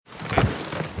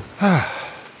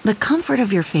The comfort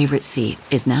of your favorite seat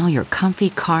is now your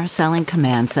comfy car selling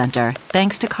command center,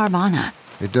 thanks to Carvana.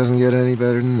 It doesn't get any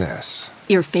better than this.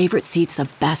 Your favorite seat's the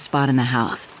best spot in the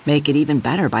house. Make it even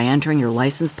better by entering your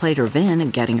license plate or VIN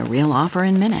and getting a real offer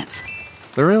in minutes.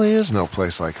 There really is no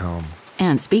place like home.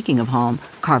 And speaking of home,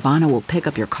 Carvana will pick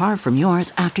up your car from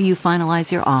yours after you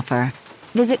finalize your offer.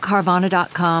 Visit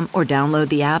Carvana.com or download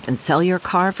the app and sell your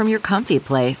car from your comfy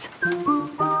place.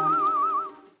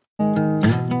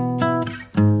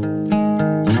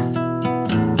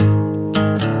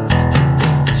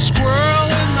 Squirrel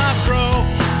in my fro,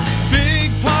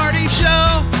 big party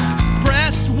show.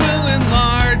 Breast will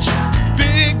enlarge,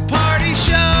 big party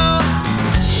show.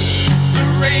 The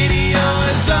radio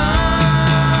is on.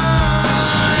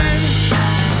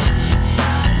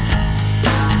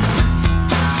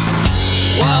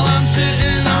 While I'm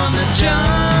sitting on the john.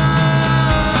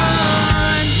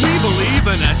 We believe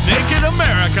in a naked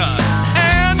America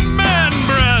and man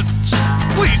breasts.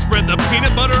 Please spread the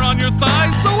peanut butter on your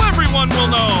thighs so everyone will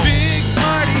know. Big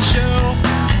party show.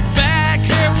 Back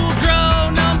hair will grow.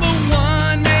 Number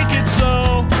one, make it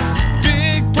so.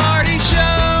 Big party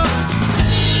show.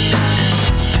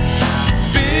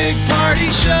 Big party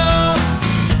show.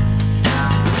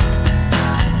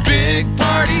 Big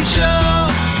party show.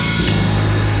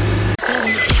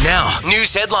 Now,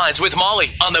 news headlines with Molly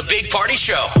on the Big Party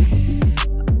Show.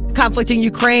 Conflict in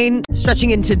Ukraine stretching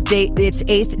into its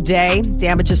 8th day.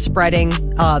 Damage is spreading.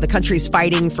 The country's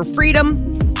fighting for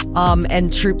freedom.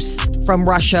 And troops from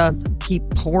Russia keep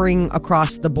pouring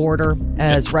across the border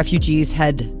as refugees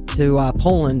head to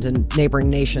Poland and neighboring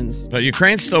nations. But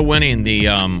Ukraine's still winning the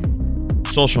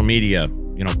social media,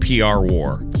 PR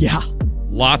war. Yeah.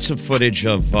 Lots of footage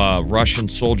of Russian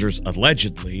soldiers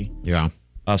allegedly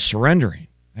surrendering.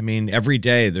 I mean, every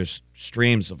day there's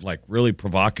streams of really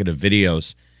provocative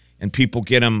videos, and people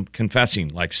get them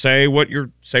confessing, say what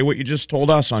you just told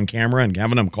us on camera, and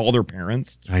having them call their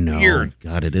parents. It's I know. weird.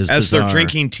 God, it is As bizarre. they're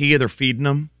drinking tea, they're feeding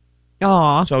them.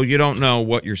 Aw. So you don't know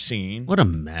what you're seeing. What a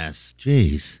mess.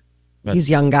 Jeez. But These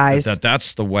young guys.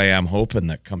 That's the way I'm hoping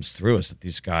that comes through, is that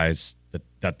these guys,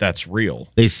 that's real.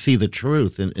 They see the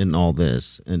truth in all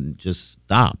this and just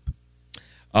stop.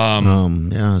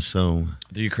 So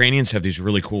the Ukrainians have these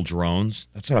really cool drones.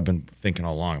 That's what I've been thinking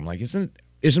all along. I'm like, isn't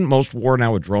most war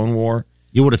now a drone war?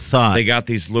 You would have thought. They got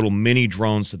these little mini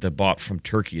drones that they bought from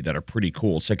Turkey that are pretty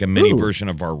cool. It's like a mini version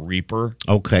of our Reaper.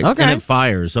 Okay. And it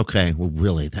fires. Okay. Well,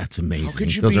 really, that's amazing. How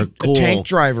could you Those be are cool. a tank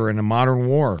driver in a modern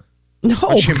war? No.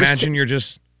 Can't you imagine you're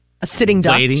just a sitting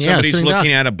duck. Waiting. somebody's sitting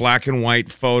looking duck. at a black and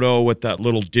white photo with that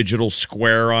little digital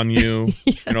square on you.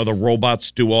 Yes. The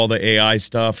robots do all the AI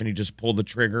stuff, and you just pull the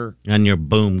trigger. And you're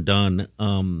boom, done.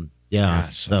 So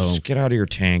So just get out of your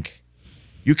tank.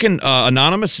 You can.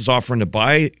 Anonymous is offering to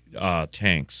buy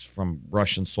tanks from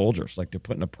Russian soldiers. They're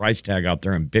putting a price tag out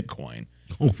there in Bitcoin.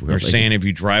 really? They're saying if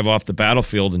you drive off the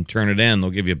battlefield and turn it in,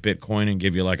 they'll give you Bitcoin and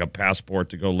give you a passport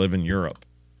to go live in Europe.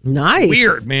 Nice.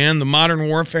 Weird, man. The modern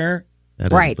warfare.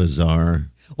 That Right. is bizarre.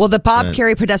 Well, the Bob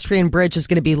Kerrey pedestrian bridge is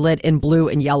going to be lit in blue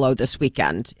and yellow this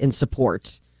weekend in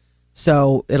support.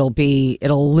 So it'll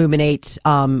illuminate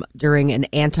during an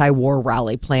anti-war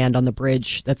rally planned on the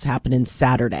bridge that's happening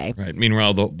Saturday. Right.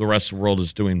 Meanwhile, the rest of the world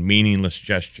is doing meaningless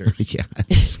gestures.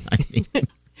 Yes.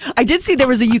 I did see there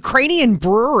was a Ukrainian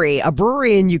brewery. A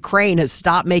brewery in Ukraine has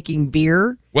stopped making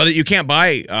beer. Well, you can't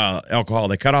buy alcohol.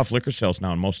 They cut off liquor sales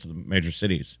now in most of the major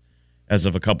cities as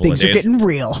of a couple Things of are days. getting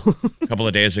real. A couple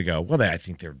of days ago. Well, I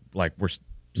think they're we're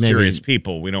serious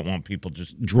people. We don't want people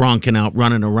just Drunk and out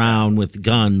running around with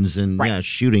guns and Right.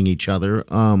 shooting each other.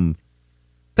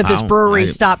 But this Wow. brewery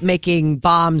stopped making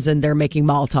bombs and they're making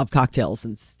Molotov cocktails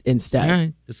instead.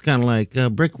 Right. It's kind of like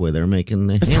Brickway. They're making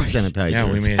the hand sanitizer.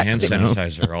 Yeah, we made hand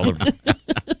sanitizer. All the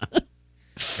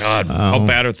God, how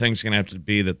bad are things going to have to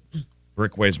be that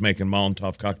Brickway's making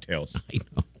Molotov cocktails? I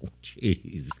know.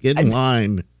 Jeez. Get in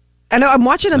line. I know I'm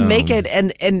watching them make it,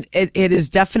 and it is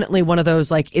definitely one of those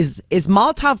is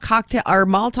Molotov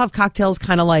cocktails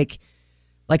kind of like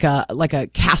a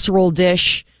casserole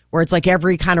dish where it's like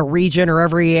every kind of region or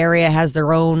every area has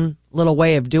their own little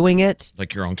way of doing it.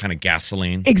 Like your own kind of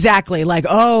gasoline. Exactly. Like,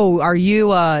 oh, are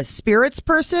you a spirits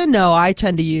person? No, I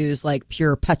tend to use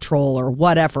pure petrol or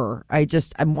whatever.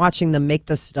 I'm watching them make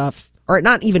this stuff, or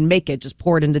not even make it, just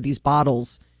pour it into these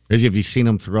bottles. Have you seen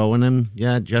them throwing them?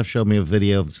 Yeah, Jeff showed me a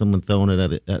video of someone throwing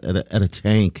it at a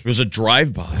tank. It was a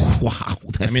drive-by. Wow.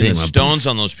 The stones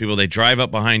on those people, they drive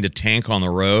up behind a tank on the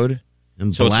road.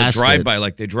 And So blast it's a drive-by.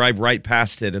 They drive right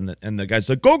past it, and the guy's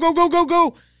like, go, go, go, go,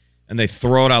 go. And they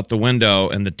throw it out the window,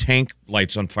 and the tank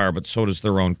lights on fire, but so does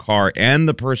their own car and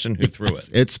the person who threw it.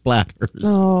 It splatters.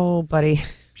 Oh, buddy.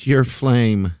 Pure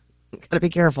flame. Got to be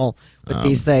careful with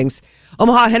these things.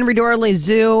 Omaha Henry Dorley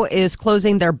Zoo is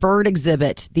closing their bird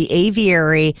exhibit. The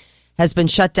aviary has been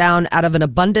shut down out of an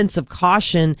abundance of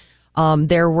caution.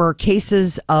 There were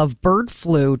cases of bird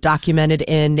flu documented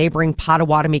in neighboring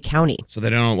Pottawatomie County. So they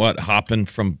don't know what hopping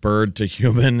from bird to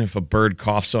human if a bird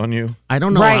coughs on you? I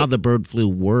don't know how the bird flu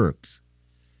works.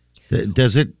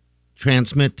 Does it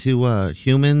transmit to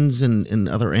humans and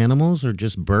other animals or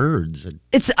just birds?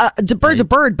 It's bird to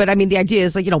bird, but I mean, the idea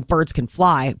is birds can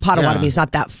fly. Pottawatomie is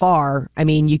not that far. I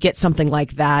mean, you get something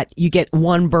like that. You get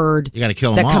one bird. You got to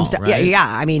kill them all, right? Yeah.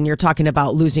 I mean, you're talking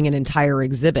about losing an entire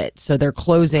exhibit. So they're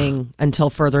closing until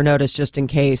further notice just in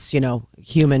case,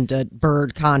 human to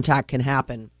bird contact can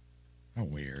happen. How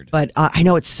weird. But I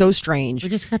know it's so strange. We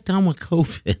just got done with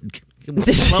COVID. Can we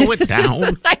slow it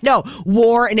down? I know.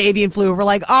 War and avian flu. We're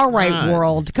like, all right,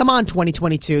 world. Come on,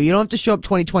 2022. You don't have to show up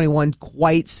 2021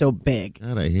 quite so big.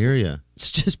 God, I hear you. Let's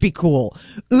just be cool.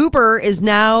 Uber is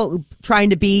now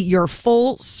trying to be your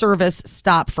full service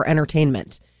stop for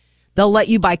entertainment. They'll let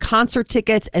you buy concert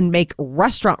tickets and make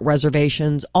restaurant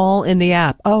reservations all in the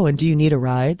app. Oh, and do you need a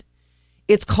ride?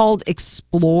 It's called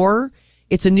Explore.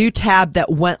 It's a new tab that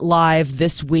went live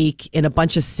this week in a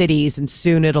bunch of cities, and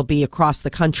soon it'll be across the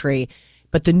country.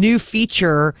 But the new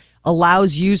feature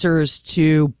allows users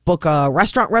to book a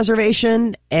restaurant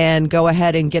reservation and go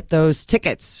ahead and get those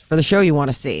tickets for the show you want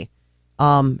to see.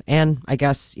 And I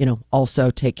guess, also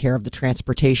take care of the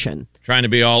transportation. Trying to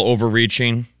be all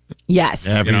overreaching. Yes.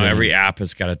 Every app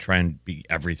has got to try and be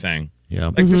everything. Yeah.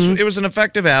 Like it was an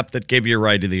effective app that gave you a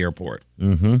ride to the airport.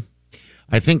 Mm-hmm.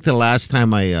 I think the last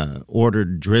time I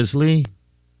ordered Drizzly,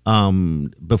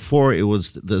 before it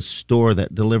was the store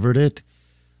that delivered it.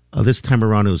 This time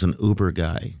around, it was an Uber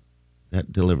guy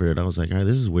that delivered it. I was like, all right,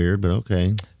 this is weird, but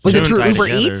okay. Was it through Uber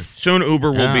Eats? Soon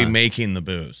Uber will be making the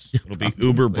booze. It'll be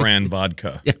Uber brand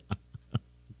vodka. Yeah.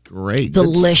 Great.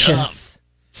 Delicious.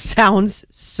 Sounds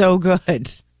so good.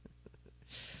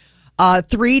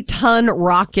 3-ton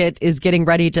rocket is getting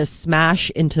ready to smash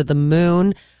into the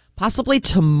moon, possibly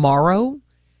tomorrow.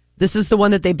 This is the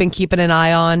one that they've been keeping an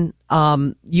eye on.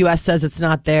 U.S. says it's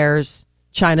not theirs.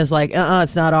 China's like,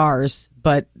 it's not ours.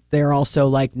 But they're also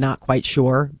like not quite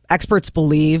sure. Experts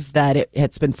believe that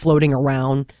it's been floating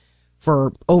around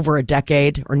for over a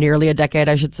decade, or nearly a decade,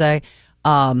 I should say.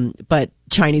 But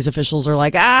Chinese officials are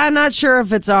like, I'm not sure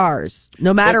if it's ours.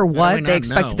 No matter what, they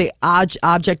expect the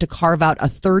object to carve out a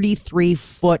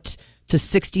 33-foot to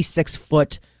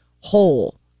 66-foot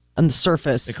hole on the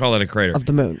surface. They call it a crater of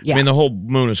the moon. Yeah, I mean the whole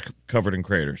moon is covered in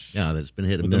craters. Yeah, that's been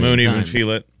hit. Would the moon even feel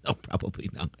it? No, probably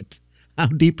not. How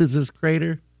deep is this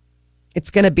crater? It's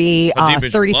going to be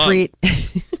 33.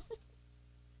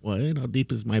 What? How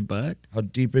deep is my butt? How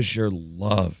deep is your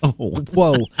love? Oh,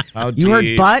 whoa! How you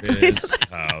heard butt?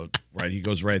 Right, he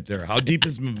goes right there. How deep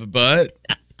is my butt?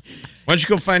 Why don't you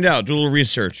go find out? Do a little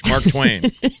research. Mark Twain.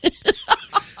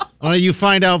 Why don't you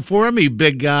find out for me,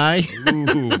 big guy?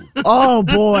 Ooh. Oh,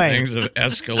 boy. Things have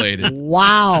escalated.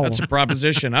 Wow. That's a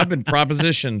proposition. I've been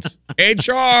propositioned.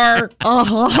 HR.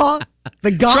 Uh-huh. The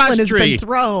gauntlet has been tree.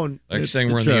 thrown. Next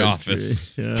thing we're in the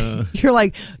office. Yeah. You're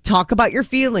like, talk about your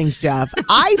feelings, Jeff.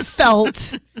 I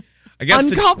felt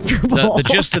uncomfortable. The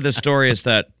gist of the story is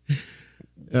that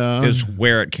is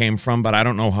where it came from, but I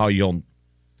don't know how you'll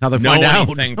they know find out.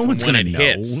 anything No from one's when gonna it know.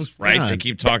 hits, right? God. To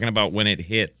keep talking about when it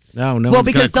hits. No, well,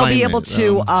 because they'll be able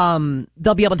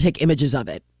to take images of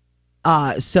it.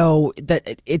 So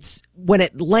that it's when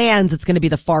it lands, it's going to be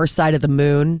the far side of the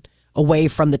moon, away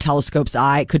from the telescope's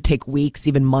eye. It could take weeks,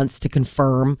 even months to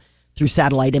confirm through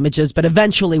satellite images, but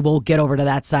eventually we'll get over to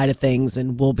that side of things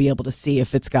and we'll be able to see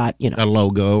if it's got, a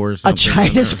logo or something. A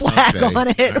China's flag on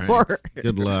it, right. or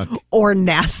good luck. Or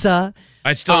NASA.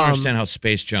 I still don't understand how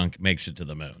space junk makes it to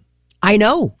the moon. I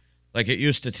know. Like, it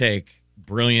used to take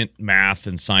brilliant math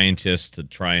and scientists to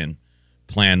try and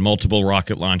plan multiple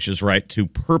rocket launches, right? To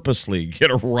purposely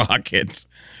get a rocket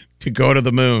to go to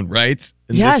the moon, right?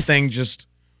 And this thing just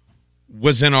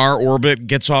was in our orbit,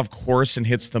 gets off course and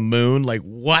hits the moon. Like,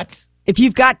 what? If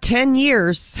you've got 10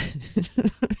 years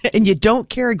and you don't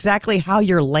care exactly how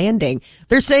you're landing,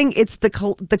 they're saying it's the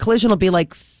collision will be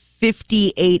like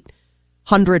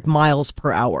 5,800 miles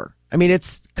per hour. I mean,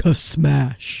 it's a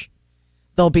smash.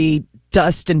 There'll be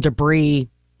dust and debris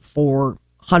for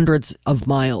hundreds of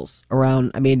miles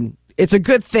around. I mean, it's a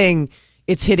good thing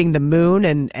it's hitting the moon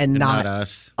and not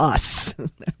us. I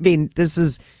mean, this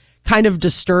is kind of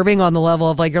disturbing on the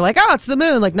level of like, you're like, oh, it's the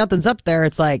moon. Like nothing's up there.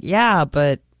 It's like, yeah,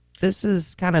 but this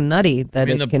is kind of nutty that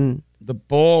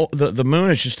the moon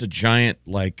is just a giant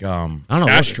like I don't know,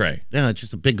 ashtray. Yeah, it's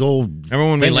just a big old.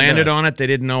 Remember when we thing of landed dust. on it? They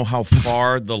didn't know how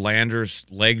far the lander's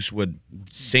legs would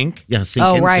sink. Yeah, sink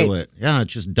Oh, into right. it. Yeah,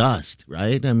 it's just dust,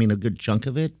 right? I mean, a good chunk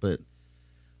of it, but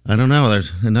I don't know.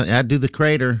 Add to the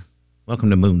crater. Welcome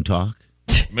to Moon Talk.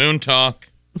 Moon talk.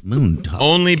 Moon Talk.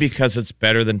 Only because it's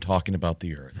better than talking about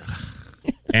the Earth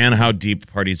and how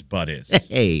deep Party's butt is.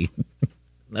 Hey,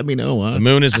 let me know, huh? The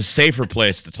moon is a safer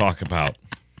place to talk about.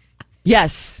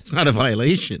 Yes. It's not a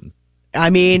violation. I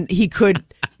mean, he could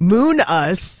moon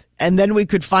us, and then we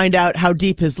could find out how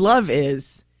deep his love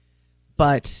is.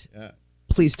 But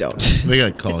please don't. We got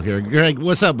a call here. Greg,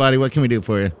 what's up, buddy? What can we do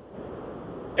for you?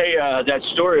 Hey, that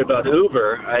story about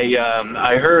Uber,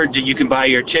 I heard that you can buy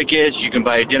your tickets, you can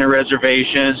buy dinner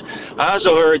reservations. I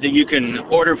also heard that you can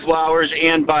order flowers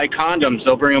and buy condoms.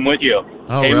 They'll bring them with you.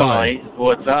 Oh, hey, really? Molly,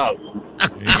 what's up?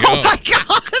 There you go.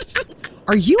 God.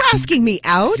 Are you asking me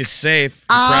out? It's safe. He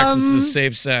practices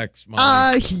safe sex.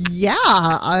 Molly. Yeah.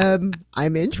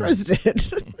 I'm interested.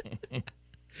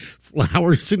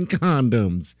 Flowers and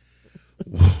condoms.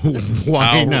 Why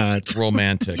How not?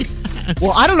 romantic.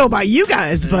 Well, I don't know about you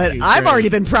guys, but Thank you, I've Greg. already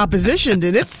been propositioned,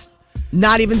 and it's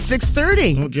not even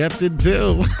 6:30. Well, Jeff did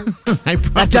too.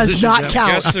 That does not I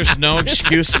count. guess there's no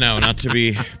excuse now not to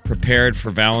be prepared for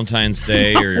Valentine's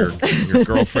Day or your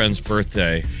girlfriend's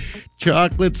birthday.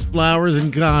 Chocolates, flowers,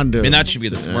 and condoms. I mean, that should be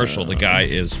the commercial. The guy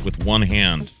is with one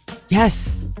hand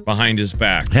Yes. behind his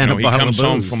back. And a he bottle comes of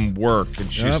home booze. from work,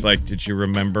 and she's Yep. like, "Did you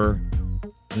remember?"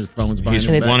 His phone's behind He's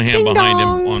his with back. one hand Ding behind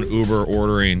dong. him on Uber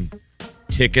ordering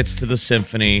tickets to the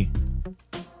symphony,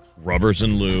 rubbers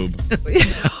and lube,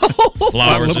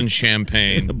 flowers and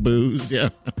champagne. Booze, yeah.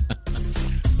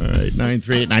 All right,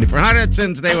 938-9400.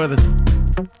 Send stay with us.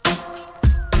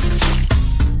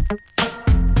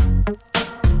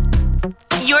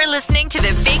 You're listening to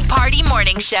the Big Party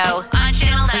Morning Show on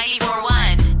Channel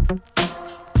 94.1.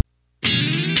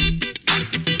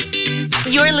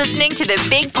 You're listening to the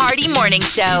Big Party Morning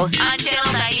Show on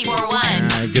Channel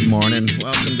 94.1. Good morning.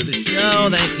 Welcome to the show.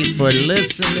 Thank you for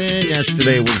listening.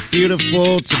 Yesterday was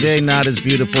beautiful. Today, not as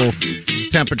beautiful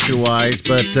temperature-wise,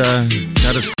 but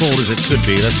not as cold as it could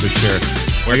be, that's for sure.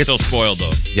 We're still spoiled,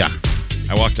 though. Yeah.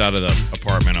 I walked out of the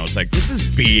apartment. I was like, this is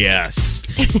BS.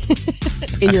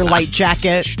 In your light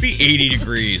jacket. It should be 80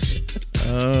 degrees.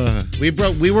 We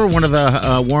were one of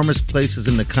the warmest places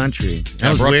in the country.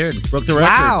 That was weird. Broke the record.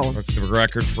 Wow. Broke the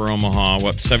record for Omaha.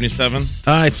 What, 77?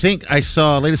 I think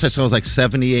latest I saw was like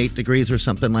 78 degrees or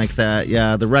something like that.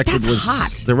 Yeah, the record That's was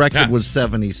hot. the record Yeah. was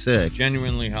 76.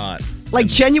 Genuinely hot. Like,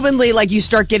 genuinely, like, you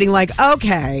start getting like,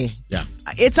 okay, Yeah,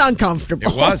 it's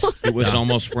uncomfortable. It was. It was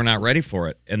almost, we're not ready for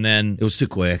it. And then it was too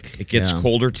quick. it gets Yeah.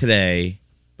 colder today,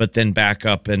 but then back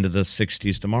up into the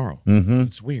 60s tomorrow. Mm-hmm.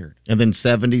 It's weird. And then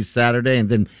 70s Saturday, and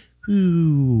then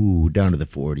down to the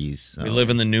 40s. We So, live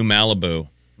in the new Malibu.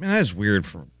 I mean, that is weird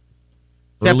for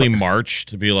early March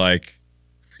to be like,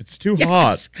 it's too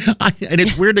hot. and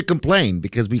it's weird to complain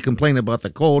because we complain about the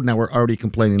cold. Now we're already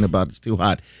complaining about it's too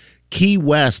hot. Key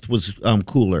West was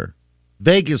cooler.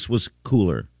 Vegas was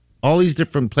cooler. All these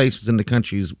different places in the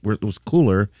countries where it was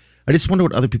cooler. I just wonder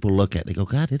what other people look at. They go,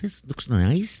 God, looks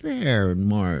nice there in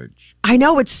March. I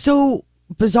know, it's so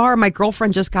bizarre. My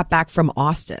girlfriend just got back from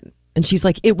Austin, and she's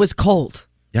like, it was cold.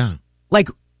 Yeah. Like,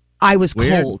 I was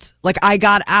Weird. cold. Like, I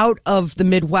got out of the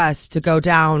Midwest to go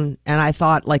down, and I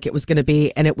thought, like, it was going to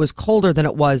be, and it was colder than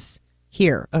it was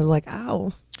here. I was like,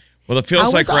 oh. Well, it feels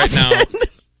How like was right now. Austin?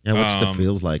 Yeah, what's the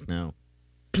feels like now?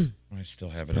 I still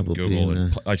have it in Probably Google.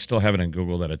 in, I still have it in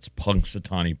Google that it's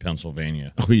Punxsutawney,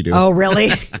 Pennsylvania. Oh, you do? Oh, really?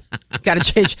 Got to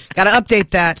change. Got to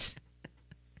update that.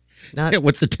 Not Yeah,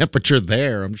 what's the temperature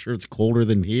there? I'm sure it's colder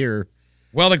than here.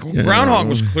 Well, the groundhog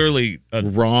was clearly a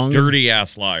Wrong. dirty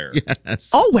ass liar, Yes.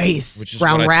 always which is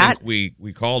brown what I rat. think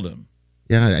we called him.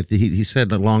 Yeah, he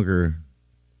said a longer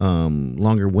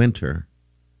winter.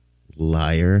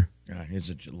 Liar. God, he's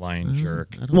a lying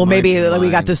jerk. I don't Well, mind maybe we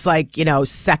lying. got this like,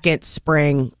 second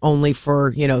spring only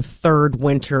for, third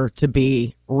winter to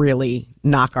be really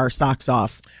knock our socks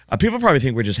off. People probably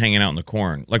think we're just hanging out in the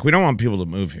corn. Like, we don't want people to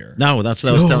move here. No, that's what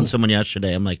I was telling someone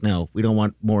yesterday. I'm like, no, we don't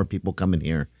want more people coming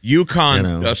here. UConn.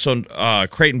 You know.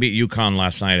 Creighton beat UConn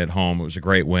last night at home. It was a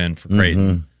great win for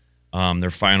Creighton. Their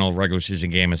final regular season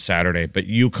game is Saturday. But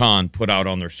UConn put out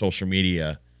on their social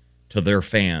media to their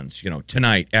fans,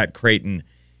 tonight at Creighton,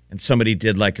 and somebody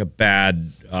did like a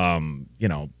bad,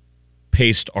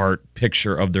 paste art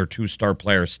picture of their 2-star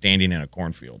player standing in a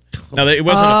cornfield. Now, it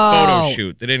wasn't a photo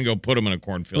shoot. They didn't go put them in a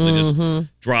cornfield. They just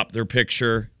dropped their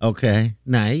picture. Okay,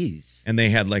 nice. And they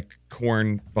had like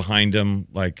corn behind them.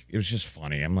 Like, it was just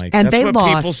funny. I'm like, And that's they what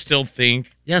lost. people still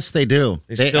think. Yes, they do.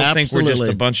 They still think we're just absolutely-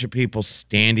 a bunch of people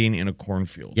standing in a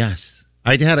cornfield. Yes.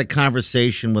 I had a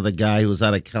conversation with a guy who was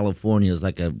out of California. It was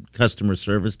like a customer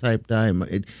service type guy.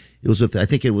 It was with, I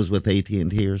think it was with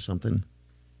AT&T or something.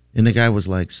 And the guy was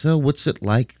like, "So what's it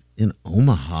like in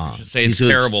Omaha?" I should say it's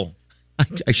terrible.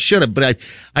 I should have, but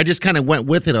I just kind of went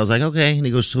with it. I was like, okay. And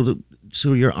he goes,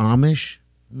 so you're Amish?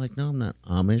 I'm like, no, I'm not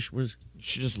Amish.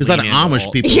 There's a lot of Amish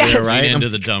people there, right? Lean into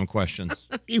the dumb questions.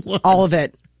 He was. All of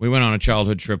it. We went on a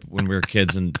childhood trip when we were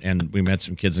kids, and we met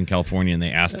some kids in California, and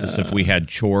they asked us if we had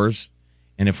chores,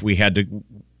 and if we had to.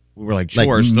 We were like,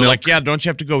 chores. They're milk. like, yeah, don't you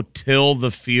have to go till the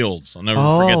fields? I'll never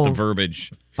forget the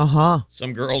verbiage.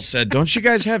 Some girls said, don't you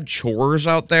guys have chores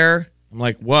out there? I'm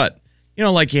like, what? You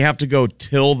know, like you have to go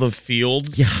till the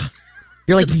fields? Yeah.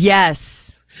 You're like,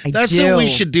 yes, That's do. what we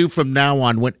should do from now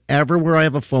on. Whenever I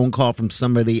have a phone call from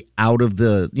somebody out of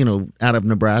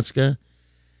Nebraska,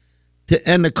 to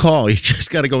end the call, you just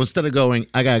got to go. Instead of going,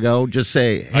 I got to go, just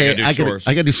say, hey, I got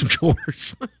to do some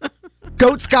chores.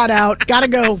 Goats got out. Gotta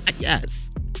go.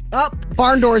 Yes. Oh,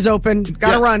 barn door's open.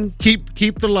 Gotta run.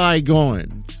 Keep the lie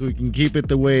going so we can keep it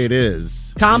the way it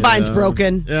is. Combine's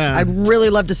broken. Yeah. I'd really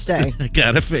love to stay. I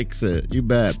gotta fix it. You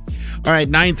bet. All right,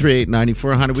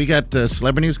 938-9400. We got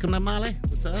celebrity news coming up, Molly.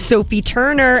 What's up? Sophie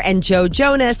Turner and Joe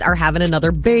Jonas are having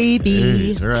another baby.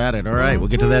 Jeez, they're at it. All right, we'll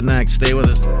get to that next. Stay with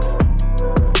us.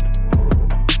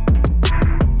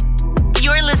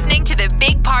 You're listening to the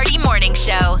Big Party Morning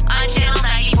Show on Channel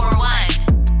 94.1.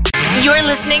 You're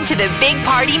listening to the Big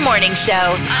Party Morning Show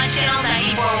on Channel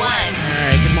 94.1. All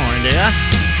right, good morning, dear.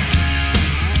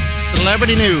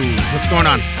 Celebrity news. What's going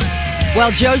on?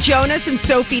 Well, Joe Jonas and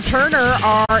Sophie Turner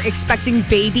are expecting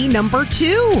baby number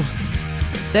 2.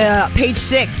 The Page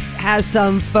 6 has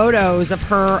some photos of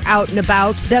her out and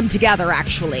about, them together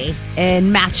actually,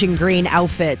 in matching green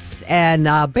outfits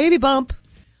and baby bump.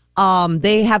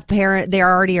 They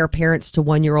already are parents to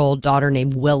 1-year-old daughter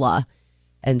named Willa,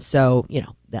 and so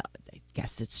I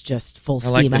guess it's just full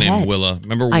steam ahead. I like the name Willa.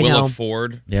 Remember Willa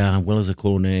Ford? Yeah, Willa's a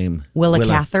cool name. Willa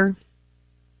Cather.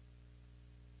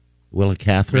 Willa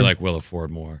Catherine. We like Willa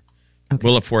Ford more. Okay.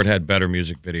 Willa Ford had better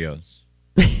music videos.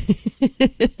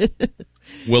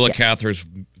 Willa Cather's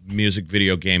music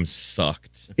video game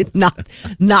sucked. It's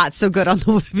not so good on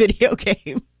the video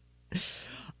game.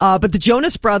 But the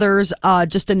Jonas Brothers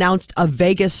just announced a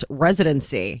Vegas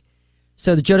residency.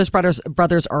 So the Jonas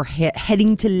Brothers are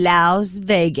heading to Las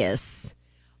Vegas.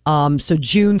 So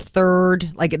June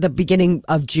 3rd, like at the beginning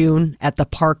of June at the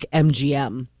Park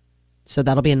MGM. So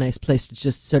that'll be a nice place to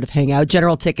just sort of hang out.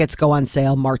 General tickets go on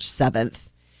sale March 7th.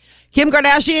 Kim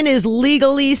Kardashian is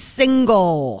legally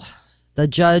single. The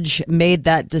judge made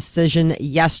that decision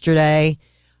yesterday.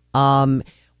 One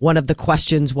of the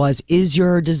questions was, is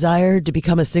your desire to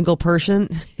become a single person?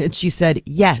 And she said,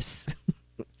 yes,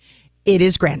 it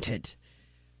is granted.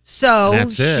 So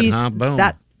that's it, huh? Boom.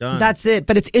 That's it.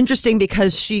 But it's interesting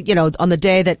because she, on the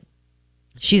day that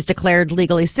she's declared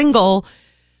legally single,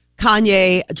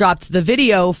 Kanye dropped the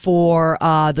video for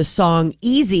the song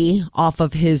Easy off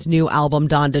of his new album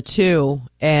Donda 2.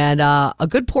 And a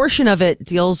good portion of it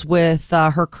deals with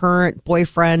her current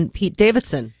boyfriend, Pete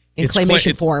Davidson, in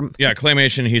claymation form. Yeah,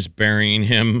 claymation. He's burying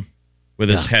him with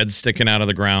his head sticking out of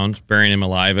the ground, burying him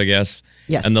alive, I guess.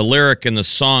 Yes. And the lyric in the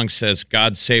song says,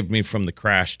 God saved me from the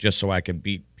crash just so I could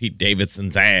beat Pete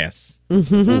Davidson's ass.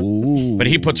 Mm-hmm. But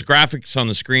he puts graphics on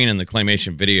the screen in the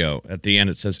claymation video. At the end,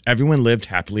 it says, everyone lived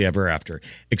happily ever after,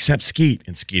 except Skeet.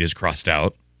 And Skeet is crossed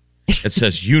out. It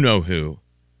says, you know who.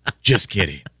 Just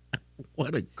kidding.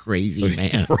 What a crazy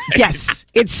man. Right? Yes,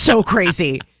 it's so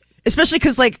crazy. Especially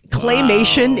because,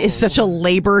 claymation is such a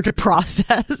labored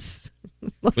process.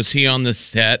 Was he on the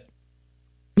set?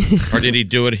 Or did he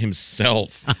do it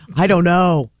himself? I don't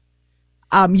know.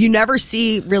 You never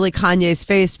see really Kanye's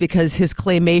face because his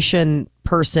claymation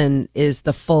person is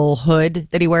the full hood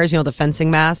that he wears, the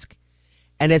fencing mask.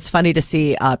 And it's funny to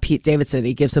see Pete Davidson.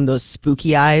 He gives him those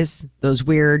spooky eyes, those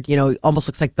weird, almost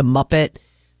looks like the Muppet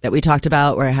that we talked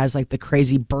about, where it has the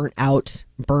crazy burnt out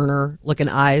burner looking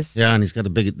eyes. Yeah, and he's got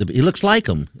he looks like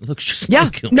him. It looks just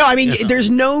like him. No, I mean, there's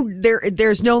no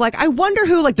I wonder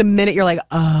who, the minute you're like,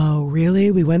 oh, really?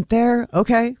 We went there?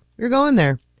 Okay, you're going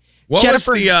there. What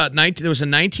Jennifer, was there was a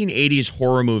 1980s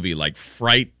horror movie,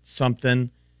 Fright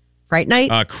something. Fright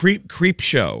Night? Creep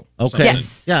Show. Okay.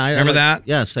 Yes. Yeah, remember that?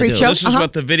 Yes, I Creep do. Show? This is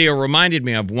what the video reminded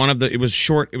me of. It was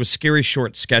scary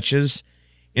short sketches.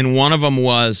 And one of them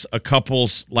was a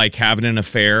couple's like having an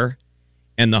affair,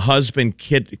 and the husband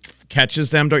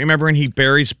catches them. Don't you remember? And he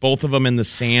buries both of them in the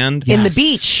sand. In the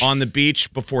beach. On the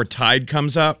beach before tide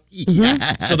comes up.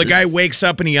 Yes. So the guy wakes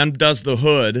up and he undoes the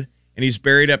hood, and he's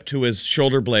buried up to his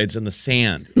shoulder blades in the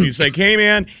sand. And he's like, hey,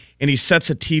 man. And he sets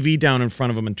a TV down in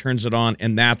front of him and turns it on,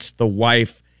 and that's the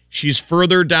wife. She's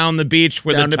further down the beach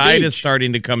where the tide is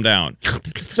starting to come down.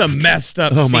 It's a messed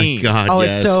up Oh, scene. my God. Oh,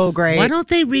 yes. it's so great. Why don't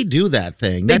they redo that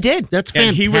thing? They did. That's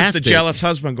And fantastic. he was the jealous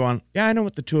husband going, yeah, I know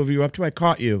what the two of you are up to. I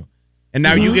caught you. And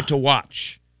now you get to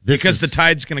watch. Because the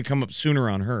tide's going to come up sooner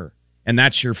on her. And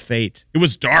that's your fate. It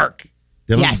was dark.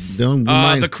 Yes.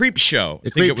 The Creep Show. I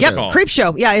think it was called. Creep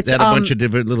Show. Yeah, it's They had a bunch of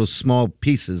different little small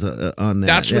pieces on that.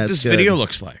 That's what this video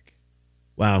looks like.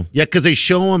 Wow. Yeah, because they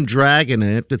show him dragging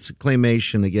it. It's a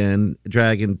claymation again,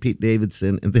 dragging Pete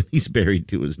Davidson, and then he's buried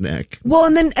to his neck. Well,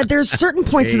 and then there's certain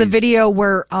points of the video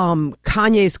where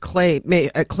Kanye's Clay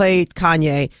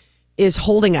Kanye is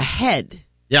holding a head.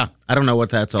 Yeah, I don't know what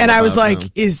that's all And about. I was like,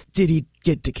 no. did he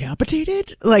get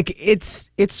decapitated? Like it's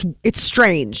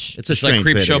strange. It's a It's like strange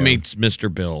Creep video. Show meets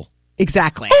Mr. Bill.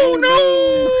 Exactly. Oh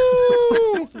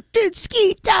no! Did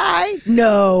Skeet die?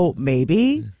 No,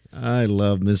 maybe. I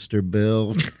love Mr.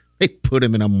 Bill. They put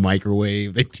him in a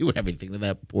microwave. They do everything to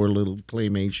that poor little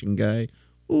claymation guy.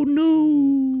 Oh,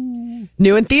 no.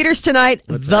 New in theaters tonight,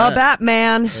 What's The that?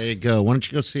 Batman. There you go. Why don't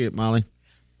you go see it, Molly?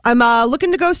 I'm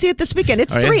looking to go see it this weekend.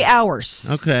 It's Are you? 3 hours.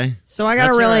 Okay. So I got to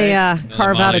That's really all right.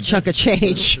 carve out Molly a chunk of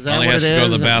change, Is that Molly what has it to go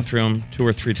to is? the bathroom 2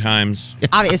 or 3 times.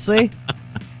 obviously.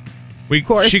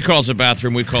 course. She calls it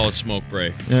bathroom. We call it smoke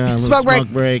break. Yeah, a little Smoke break.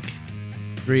 smoke break.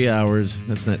 3 hours.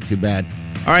 That's not too bad.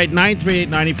 All right,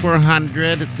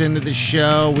 938-9400. It's into the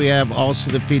show. We have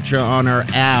also the feature on our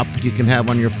app you can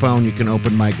have on your phone. You can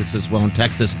open mic us as well and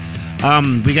text us.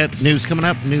 We got news coming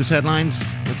up, news headlines.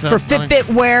 What's up, For Molly?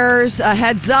 Fitbit wearers, a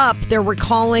heads up, they're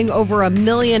recalling over 1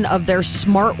 million of their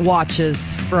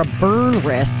smartwatches for a burn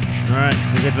risk. All right,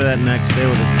 we'll get to that next. Stay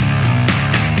with us.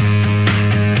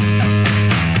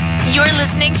 You're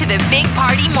listening to the Big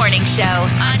Party Morning Show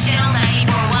on Channel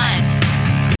 94.1.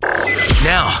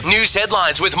 Now, news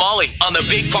headlines with Molly on the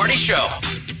Big Party Show.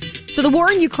 So the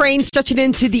war in Ukraine stretching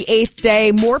into the 8th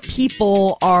day. More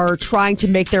people are trying to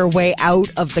make their way out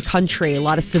of the country. A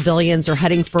lot of civilians are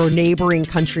heading for neighboring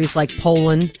countries like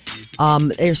Poland.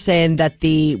 They're saying that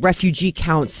the refugee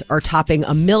counts are topping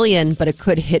 1 million, but it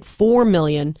could hit 4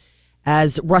 million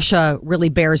as Russia really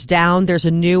bears down. There's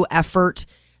a new effort.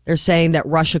 They're saying that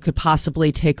Russia could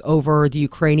possibly take over the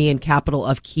Ukrainian capital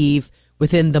of Kyiv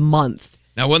within the month.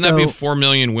 Now, wouldn't that be 4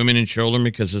 million women and children?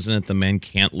 Because isn't it the men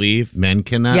can't leave? Men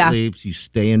cannot Yeah. leave. So you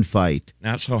stay and fight.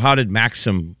 Now, so how did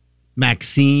Maxim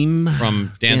Maxime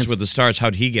from Dance with the Stars,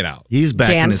 how'd he get out? He's back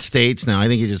in the Danced. States now. I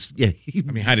think he just, I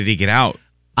mean, how did he get out?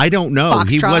 I don't know.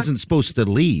 He Foxtrot? wasn't supposed to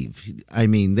leave. I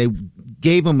mean, they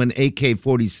gave him an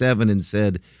AK-47 and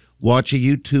said, watch a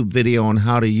YouTube video on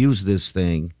how to use this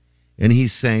thing. And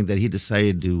he's saying that he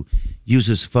decided to use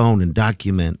his phone and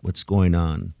document what's going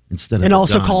on instead of And a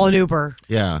also gun. call an Uber.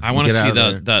 Yeah. I want to get see out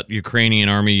of there. that Ukrainian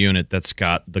army unit that's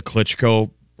got the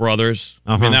Klitschko brothers.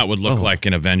 I mean, Uh-huh. that would look Oh. like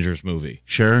an Avengers movie.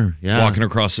 Sure, yeah. Walking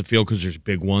across the field because there's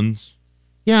big ones.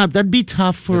 Yeah, that'd be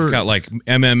tough for... They've got like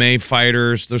MMA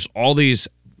fighters. There's all these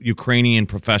Ukrainian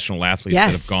professional athletes that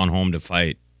Yes. have gone home to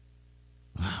fight.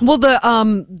 Well,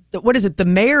 what is it? The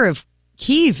mayor of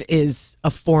Kyiv is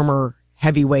a former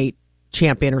heavyweight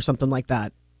champion or something like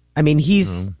that. I mean,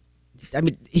 he's a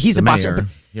the boxer. mayor. But,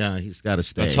 Yeah, he's got to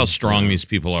stay. That's how strong these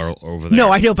people are over there.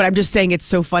 no, I know, but I'm just saying it's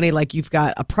so funny. Like you've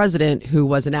got a president who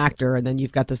was an actor, and then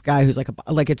you've got this guy who's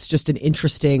like it's just an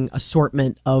interesting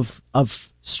assortment of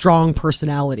strong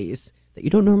personalities that you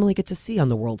don't normally get to see on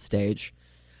the world stage.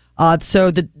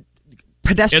 So the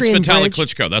pedestrian It's Vitaly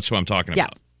bridge. Klitschko. That's what I'm talking Yeah.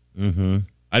 about. Mm-hmm.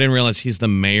 I didn't realize he's the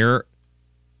mayor.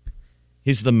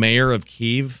 He's the mayor of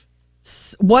Kyiv.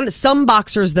 Some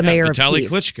boxers, the mayor Vitaly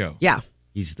of Kyiv. Klitschko. Yeah.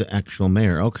 He's the actual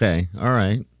mayor. Okay, all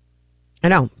right. I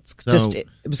know. It's So- just it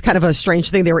was kind of a strange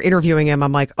thing. They were interviewing him.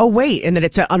 I'm like, oh wait, and then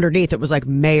it said underneath it was like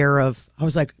mayor of. I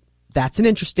was like, that's an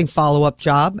interesting follow up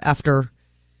job after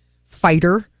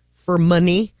fighter for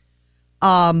money.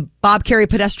 Bob Kerrey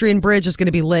Pedestrian Bridge is going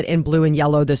to be lit in blue and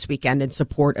yellow this weekend in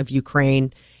support of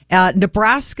Ukraine.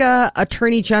 Nebraska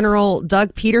Attorney General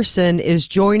Doug Peterson is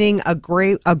joining a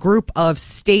group of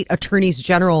state attorneys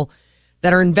general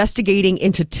that are investigating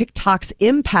into TikTok's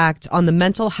impact on the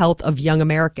mental health of young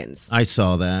Americans. I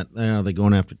saw that. They're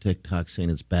going after TikTok saying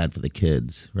it's bad for the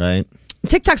kids, right?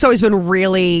 TikTok's always been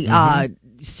really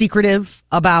secretive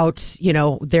about,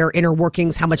 their inner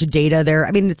workings, how much data they're.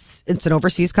 I mean, it's an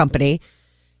overseas company,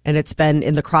 and it's been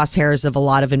in the crosshairs of a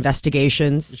lot of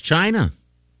investigations. It's China.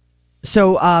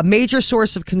 Major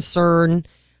source of concern.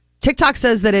 TikTok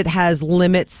says that it has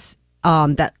limits,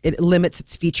 that it limits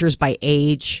its features by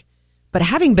age. But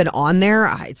having been on there,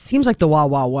 it seems like the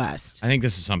Wild Wild West. I think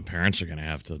this is something parents are going to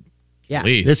have to Yes.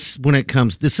 police. This when it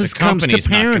comes. This is comes to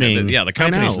parenting. The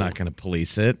company's not going to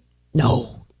police it.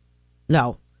 No.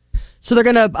 So they're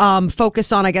going to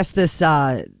focus on, I guess, this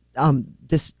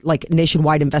like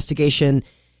nationwide investigation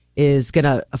is going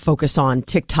to focus on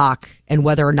TikTok and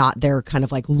whether or not they're kind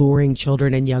of like luring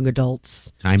children and young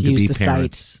adults Time to use be the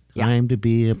parents. site. Time to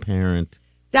be a parent.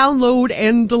 Download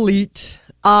and delete.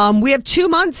 We have 2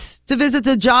 months to visit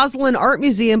the Joslin Art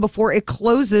Museum before it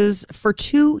closes for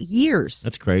 2 years.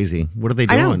 That's crazy. What are they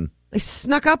I know. doing? They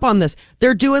snuck up on this.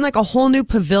 They're doing like a whole new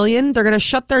pavilion. They're going to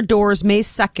shut their doors May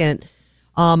 2nd,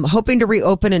 hoping to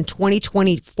reopen in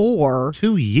 2024.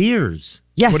 2 years.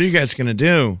 Yes. What are you guys going to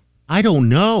do? I don't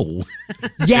know.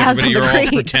 Yes, Everybody, you're all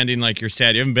great. pretending like you're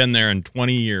sad. You haven't been there in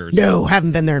 20 years. No,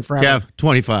 haven't been there in forever. Yeah,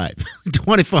 25.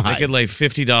 25. I could lay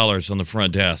 $50 on the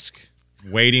front desk,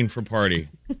 waiting for party.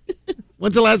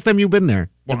 When's the last time you've been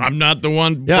there? Well, I'm not the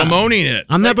one bemoaning it.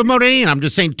 I'm not bemoaning it. I'm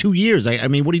just saying 2 years. I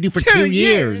mean, what do you do for 2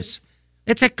 years?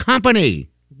 It's a company.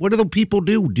 What do the people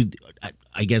do?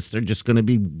 I guess they're just going to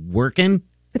be working.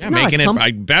 It's not making a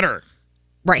it better.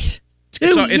 Right.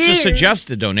 It's a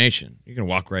suggested donation. You can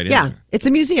walk right in there. It's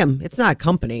a museum. It's not a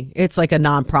company. It's like a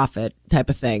nonprofit type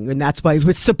of thing. And that's why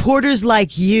with supporters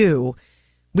like you,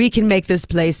 we can make this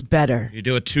place better. You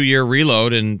do a 2-year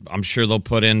reload, and I'm sure they'll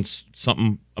put in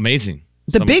something amazing.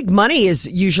 The big money is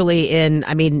usually in,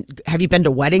 I mean, have you been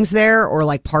to weddings there or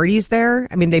like parties there?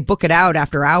 I mean, they book it out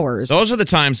after hours. Those are the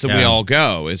times that we all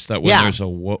go, is that when there's a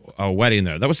wedding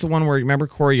there. That was the one where, remember,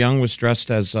 Corey Young was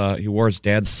dressed as, he wore his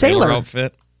dad's sailor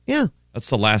outfit? Yeah. That's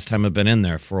the last time I've been in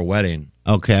there for a wedding.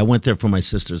 Okay, I went there for my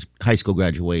sister's high school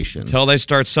graduation. Until they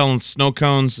start selling snow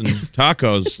cones and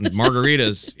tacos and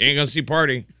margaritas, you ain't going to see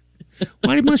party.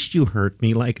 Why must you hurt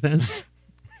me like this?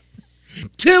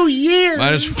 2 years.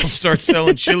 Might as well start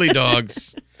selling chili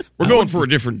dogs. We're going for a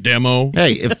different demo.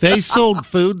 Hey, if they sold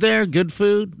food there, good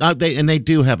food, and they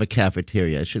do have a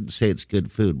cafeteria. I shouldn't say it's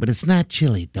good food, but it's not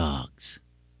chili dogs.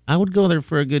 I would go there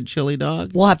for a good chili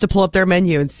dog. We'll have to pull up their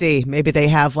menu and see. Maybe they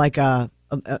have like some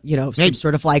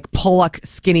sort of like Pollock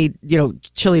skinny,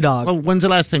 chili dog. Well, when's the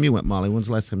last time you went, Molly? When's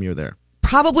the last time you were there?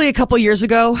 Probably a couple years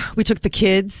ago, we took the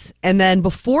kids. And then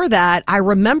before that, I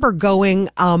remember going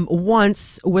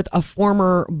once with a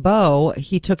former beau.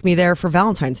 He took me there for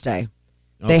Valentine's Day.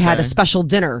 They had a special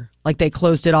dinner. Like they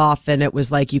closed it off and it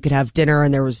was like you could have dinner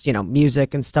and there was,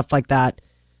 music and stuff like that.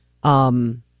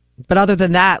 But other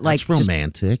than that, like it's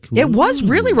romantic. It was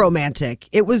really romantic.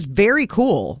 It was very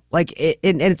cool. Like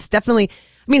and it's definitely,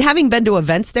 I mean, having been to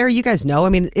events there, you guys know, I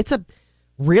mean, it's a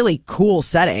really cool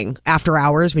setting after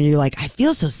hours when you're like, I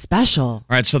feel so special. All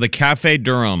right, so the Cafe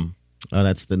Durham. Oh,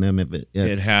 that's the name of it. Yeah.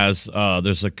 It has,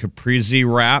 there's a caprese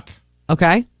wrap.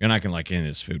 Okay. You're not going to like any of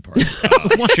this food part.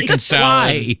 Chicken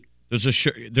salad. Why? There's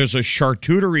a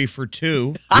charcuterie for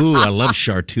 2. Ooh, I love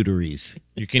charcuteries.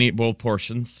 You can eat both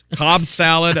portions. Cobb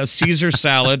salad, a Caesar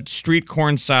salad, street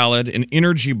corn salad, an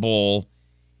energy bowl,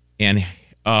 and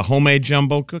homemade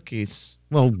jumbo cookies.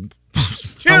 Well,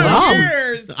 2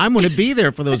 years. I'm going to be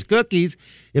there for those cookies.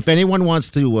 If anyone wants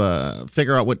to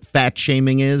figure out what fat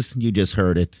shaming is, you just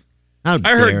heard it. I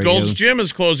heard Gold's Gym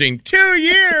is closing. 2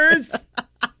 years.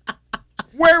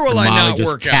 Where will I not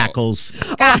just work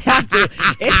cackles. I have to.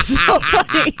 It's so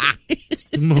funny.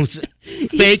 Most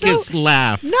fakest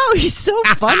laugh. No, he's so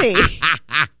funny.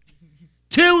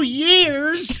 2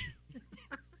 years.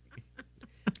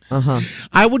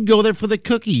 I would go there for the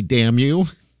cookie. Damn you!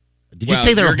 Did you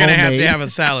say they're You're going to homemade? have a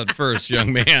salad first,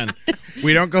 young man.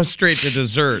 We don't go straight to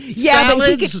dessert. Yeah,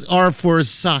 but he Salads are for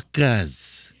suckers.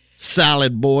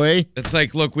 Salad boy. It's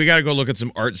like, look, we got to go look at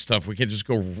some art stuff. We can't just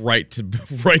go right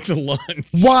to lunch.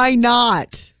 Why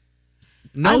not?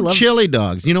 No chili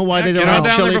dogs. You know why they don't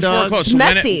have chili dogs? It's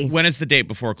messy. When is the date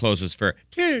before it closes for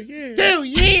 2 years? 2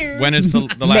 years. When is the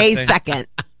last May day? 2nd.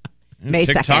 May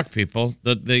 2nd. TikTok people.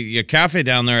 The cafe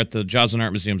down there at the Joslin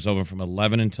Art Museum is open from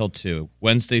 11 until 2,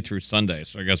 Wednesday through Sunday.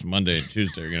 So I guess Monday and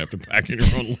Tuesday you're going to have to pack in your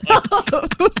own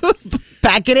lunch.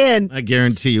 Pack it in. I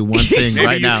guarantee you one thing Maybe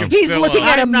right you now. can He's fill looking up.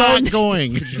 at a I'm not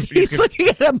going. He's looking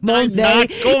at a Monet not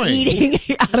going.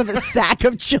 eating out of a sack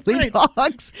of chili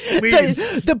dogs.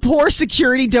 Please. The poor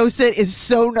security docent is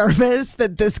so nervous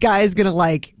that this guy is going to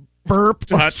like burp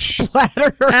or Touch.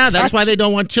 splatter. Or That's touch. why they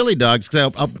don't want chili dogs,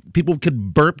 because people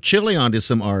could burp chili onto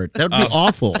some art. That would be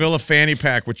awful. Fill a fanny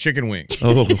pack with chicken wings.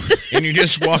 Oh, And you're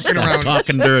just walking around.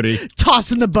 talking dirty.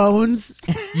 Tossing the bones.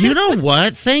 You know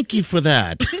what? Thank you for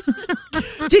that.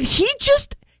 Did he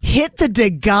just hit the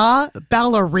Degas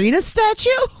ballerina statue?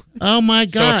 Oh my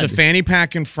God! So it's a fanny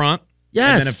pack in front,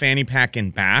 yes, and then a fanny pack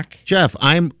in back. Jeff,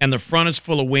 and the front is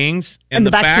full of wings, and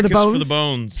the back is for the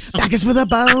bones. Back is for the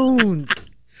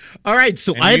bones. All right,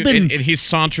 so and he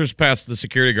saunters past the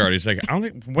security guard. He's like, I don't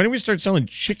think. When did we start selling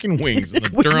chicken wings in the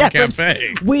Durham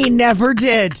Cafe? We never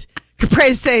did.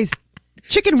 Caprese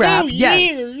chicken wrap.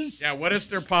 Yes. Yeah. What is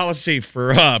their policy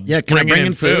for bringing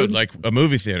in food like a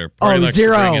movie theater?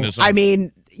 Zero. I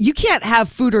mean, you can't have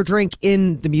food or drink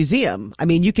in the museum. I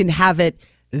mean, you can have it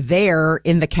there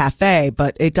in the cafe,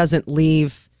 but it doesn't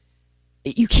leave.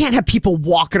 You can't have people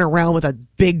walking around with a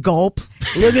big gulp.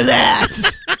 Look at that.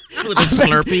 With a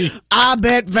Slurpee. I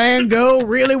bet Van Gogh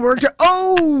really worked.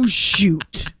 Oh,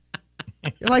 shoot.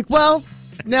 You're like, well,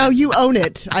 now you own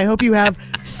it. I hope you have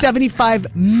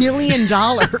 $75 million.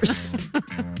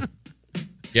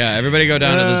 Yeah, everybody go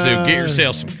down to the zoo. Get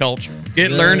yourself some culture.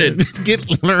 Get learned.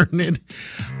 Get learned.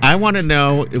 I want to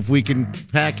know if we can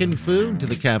pack in food to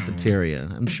the cafeteria.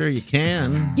 I'm sure you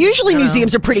can. Usually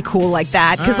museums are pretty cool like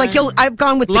that because I've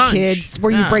gone with lunch. The kids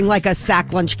where you bring like a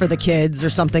sack lunch for the kids or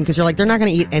something because you're like, they're not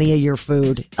going to eat any of your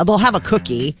food. They'll have a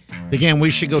cookie. Again,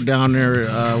 we should go down there with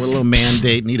a little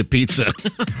mandate and eat a pizza.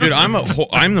 Dude, I'm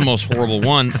the most horrible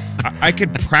one. I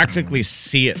could practically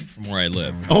see it from where I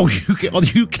live. Oh, you can.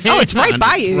 Oh, it's right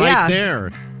by you. Right there.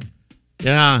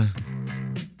 Yeah.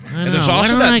 And there's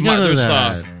also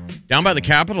there's down by the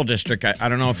Capitol District. I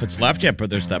don't know if it's left yet, but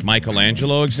there's that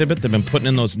Michelangelo exhibit. They've been putting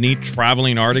in those neat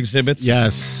traveling art exhibits.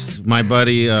 Yes, my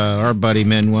buddy, our buddy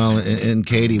Manuel and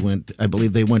Katie went. I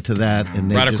believe they went to that,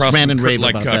 and they right just across ran from and raved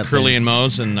about that. Curly and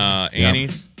Moe's and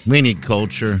Annie's. We need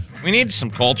culture. We need some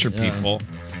culture, people.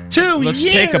 2 Let's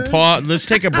years. take a pause. Let's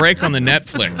take a break on the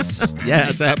Netflix.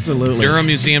 Yes, absolutely. Durham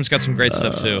Museum's got some great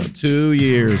stuff too. 2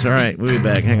 years. All right, we'll be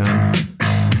back. Hang on.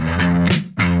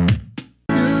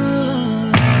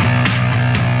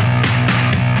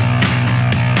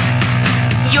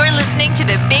 You're listening to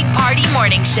the Big Party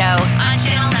Morning Show on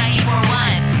Channel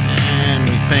 94.1. And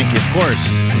we thank you, of course.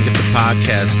 You can get the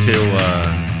podcast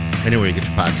to anywhere you get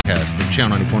your podcast. But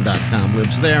channel94.com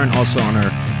lives there, and also on our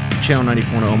Channel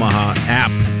 94 Omaha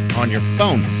app on your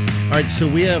phone. All right, so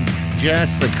we have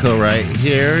Jessica right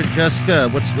here. Jessica,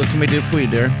 what can we do for you,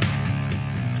 dear?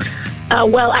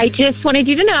 Well, I just wanted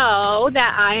you to know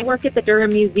that I work at the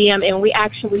Durham Museum, and we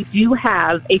actually do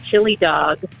have a chili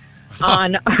dog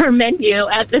on our menu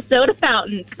at the soda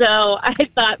fountain. So I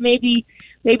thought maybe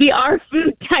our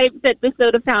food types at the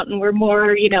soda fountain were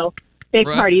more, Big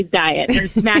Party's diet.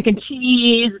 There's mac and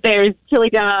cheese. There's chili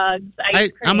dogs.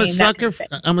 I'm a sucker.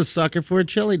 I'm a sucker for a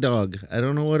chili dog. I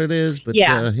don't know what it is, but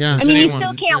yeah. I mean, you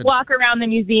still can't walk around the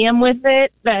museum with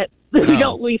it, but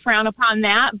we frown upon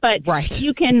that. But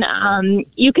you can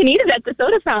eat it at the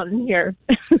soda fountain here.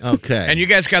 Okay. And you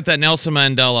guys got that Nelson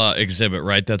Mandela exhibit,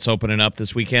 right? That's opening up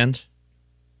this weekend.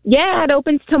 Yeah, it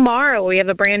opens tomorrow. We have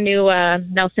a brand new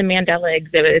Nelson Mandela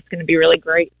exhibit. It's going to be really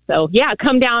great. So yeah,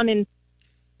 come down and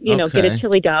get a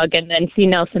chili dog and then see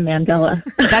Nelson Mandela.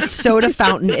 That soda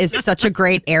fountain is such a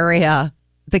great area.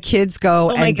 The kids go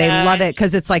and they love it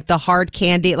because it's like the hard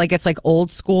candy, like it's like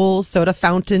old school soda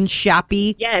fountain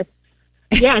shoppy.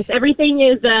 Yes, everything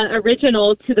is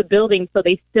original to the building, so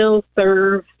they still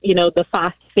serve, the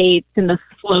phosphates and the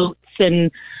floats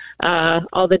and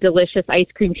all the delicious ice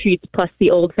cream treats plus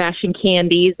the old-fashioned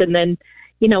candies. And then,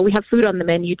 we have food on the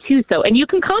menu, too. So, and you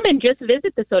can come and just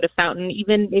visit the soda fountain,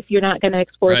 even if you're not going to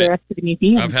explore the rest of the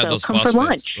museum. I've had those come phosphates. for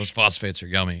lunch. Those phosphates are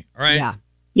yummy. All right.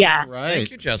 Yeah. Right.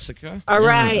 Thank you, Jessica. All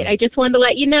right. I just wanted to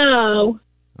let you know.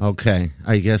 Okay.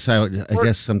 I guess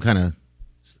I'm kind of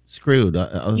screwed.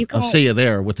 I'll see you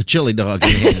there with the chili dog in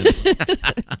your hand.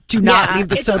 Do not leave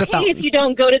the soda fountain. If you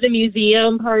don't go to the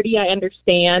museum party, I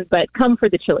understand, but come for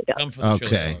the chili dog. Come for the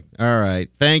chili dog. All right.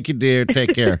 Thank you, dear.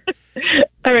 Take care.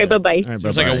 All right. Bye-bye. All right,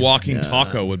 It's like a walking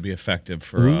taco would be effective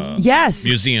for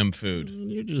museum food.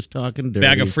 You're just talking dirty.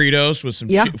 Bag of Fritos with some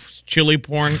chili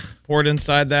poured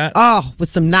inside that. Oh, with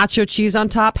some nacho cheese on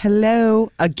top.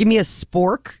 Hello. Give me a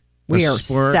spork. We are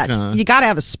set. You got to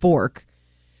have a spork.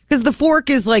 Because the fork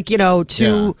is like,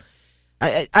 I'm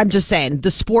just saying, the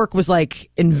spork was like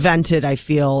invented, I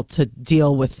feel, to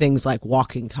deal with things like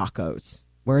walking tacos,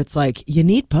 where it's like, you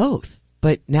need both,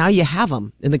 but now you have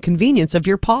them in the convenience of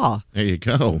your paw. There you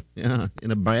go. Yeah,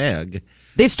 in a bag.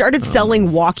 They've started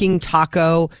selling walking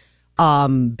taco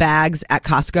bags at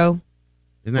Costco.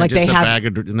 Isn't that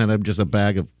just a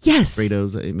bag of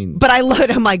Fritos? I mean, but I love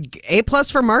it. I'm like, A+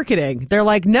 for marketing. They're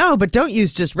like, no, but don't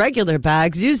use just regular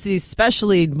bags. Use these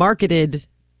specially marketed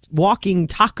walking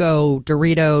taco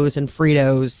Doritos and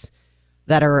Fritos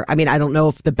that are, I mean, I don't know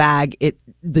if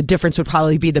the difference would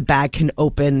probably be the bag can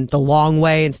open the long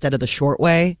way instead of the short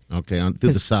way. Okay, on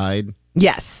through the side.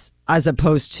 Yes, as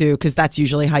opposed to, because that's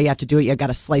usually how you have to do it. You got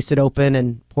to slice it open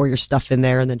and pour your stuff in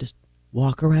there and then just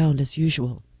walk around as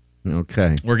usual.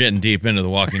 Okay. We're getting deep into the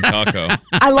walking taco.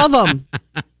 I love them.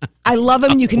 I love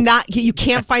them. You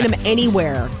can't find them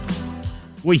anywhere.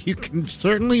 Well, you can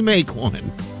certainly make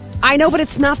one. I know, but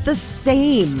it's not the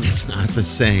same. It's not the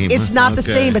same. It's not the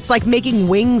Okay. same. It's like making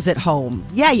wings at home.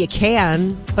 Yeah, you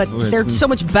can, but they're so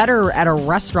much better at a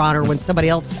restaurant or when somebody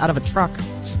else out of a truck.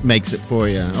 Makes it for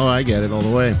you. Oh, I get it all the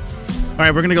way. All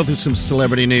right, we're going to go through some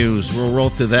celebrity news. We'll roll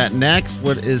through that next.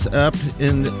 What is up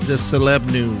in the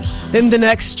celeb news? In the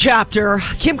next chapter,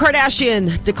 Kim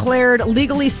Kardashian declared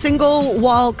legally single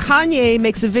while Kanye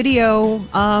makes a video,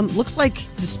 looks like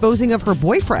disposing of her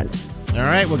boyfriend. All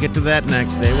right, we'll get to that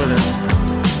next. Stay with us.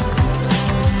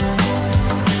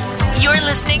 You're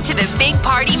listening to the Big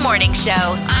Party Morning Show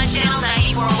on Channel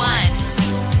 94.1.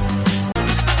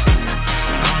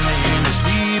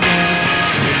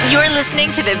 You're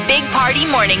listening to the Big Party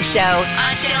Morning Show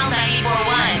on Channel 94.1.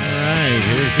 All right,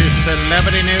 here's your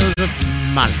celebrity news with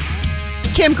Molly.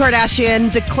 Kim Kardashian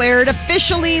declared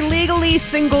officially legally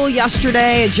single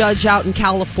yesterday. A judge out in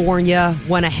California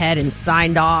went ahead and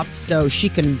signed off so she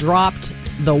can drop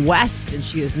the West, and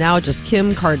she is now just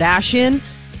Kim Kardashian.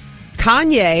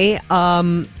 Kanye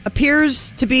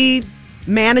appears to be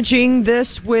managing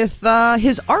this with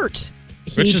his art.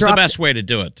 Which is the best way to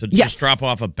do it, to Yes. just drop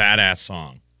off a badass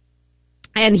song.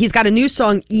 And he's got a new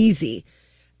song, Easy.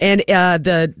 And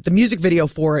the music video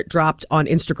for it dropped on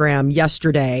Instagram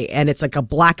yesterday, and it's like a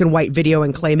black and white video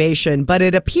in claymation. But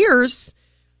it appears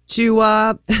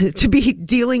to be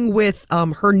dealing with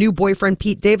her new boyfriend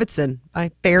Pete Davidson by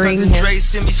burying him.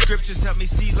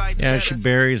 Yeah, she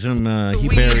buries him. He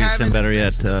buries him, better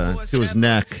yet, to his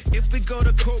neck.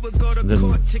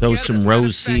 Then throws some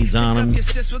rose seeds on him.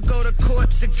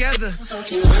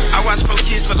 I watch 4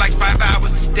 kids for like 5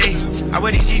 hours today. I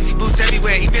wear these Yeezy boots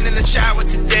everywhere, even in the shower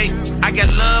today. I got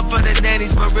love for the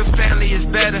nannies, but real family is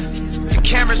better. The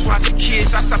cameras watch the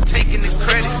kids, I stop taking the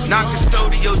credit.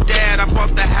 Non-custodial dad, I bought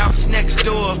the house next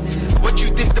door. What you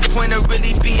think the point of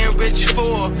really being rich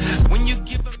for? When you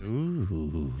give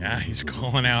them... Yeah, he's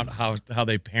calling out how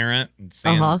they parent and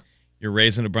saying you're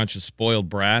raising a bunch of spoiled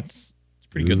brats. It's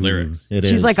pretty good lyrics.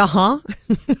 She's like, That's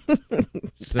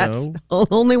the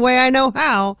only way I know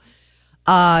how.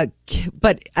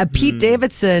 But Pete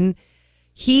Davidson,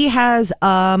 he has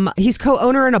he's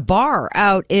co-owner in a bar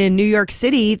out in New York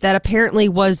City that apparently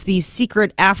was the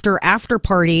secret after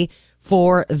party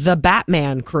for the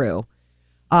Batman crew.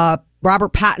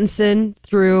 Robert Pattinson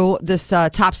threw this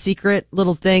top secret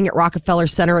little thing at Rockefeller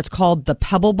Center. It's called the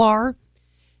Pebble Bar.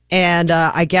 And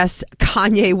I guess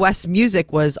Kanye West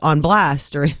music was on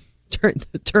blast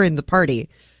during the party.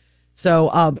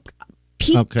 So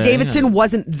Pete Davidson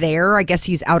wasn't there. I guess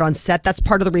he's out on set. That's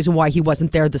part of the reason why he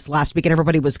wasn't there this last week. And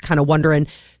everybody was kind of wondering.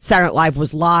 Saturday Night Live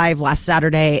was live last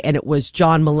Saturday, and it was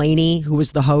John Mulaney who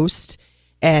was the host.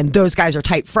 And those guys are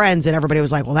tight friends, and everybody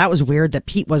was like, well, that was weird that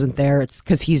Pete wasn't there. It's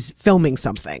because he's filming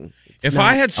something. If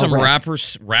I had some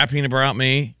rappers rapping about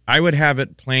me, I would have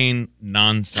it playing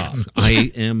nonstop.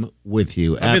 I am with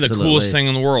you. That'd be the coolest thing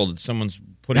in the world. That someone's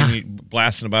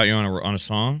blasting about you on a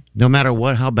song. No matter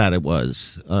how bad it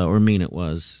was or mean it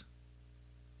was.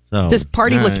 So this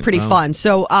party looked pretty fun.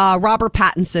 So Robert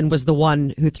Pattinson was the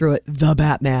one who threw it. The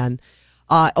Batman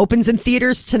opens in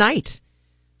theaters tonight.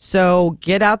 So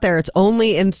get out there. It's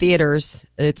only in theaters.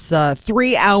 It's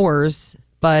 3 hours,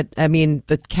 but I mean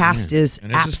the cast is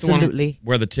absolutely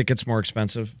where the ticket's more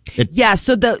expensive. Yeah.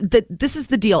 So this is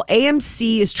the deal.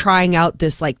 AMC is trying out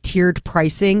this like tiered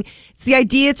pricing. It's the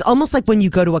idea. It's almost like when you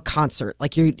go to a concert.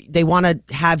 Like they want to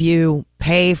have you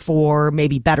pay for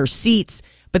maybe better seats.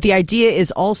 But the idea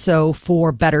is also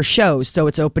for better shows. So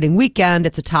it's opening weekend.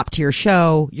 It's a top tier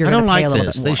show. You're going to pay a little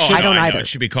bit more. I don't either. It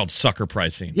should be called sucker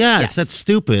pricing. Yeah, that's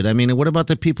stupid. I mean, what about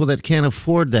the people that can't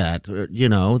afford that? Or,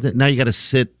 that now you got to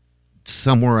sit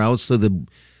somewhere else. So the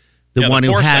one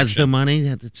who has the money,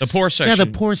 the poor section. Yeah, the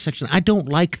poor section. I don't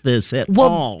like this at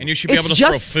all. And you should be able to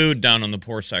throw food down on the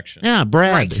poor section. Yeah,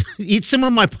 Brad, eat some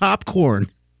of my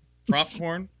popcorn.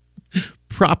 Popcorn.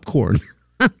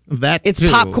 It's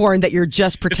popcorn that you're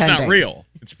just pretending. It's not real.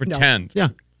 It's pretend. No. Yeah.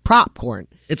 Popcorn.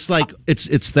 It's like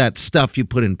it's that stuff you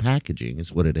put in packaging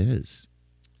is what it is.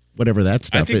 whatever that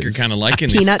stuff is. I think you're kind of liking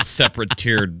these Peanuts. separate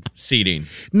tiered seating.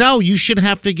 No, you should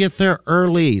have to get there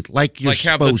early, like you're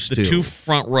supposed the to. two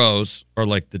front rows are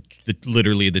like the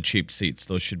literally the cheap seats.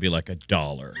 Those should be like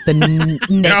 $1. The When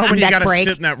you neck got to break.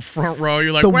 sit in that front row,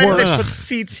 you're like, The why did they worst. put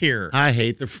seats here? I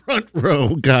hate the front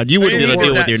row. God, you wouldn't want to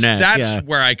deal with your neck. That's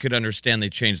where I could understand they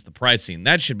changed the pricing.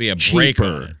 That should be a break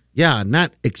on it. Yeah,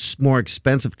 not more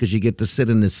expensive because you get to sit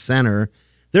in the center.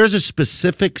 There's a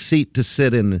specific seat to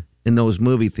sit in those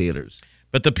movie theaters.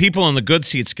 But the people in the good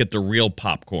seats get the real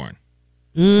popcorn.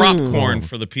 Popcorn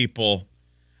for the people.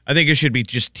 I think it should be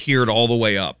just tiered all the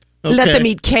way up. Okay. Let them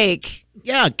eat cake.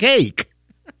 Yeah, cake.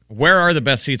 Where are the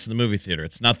best seats in the movie theater?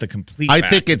 It's not the complete I back.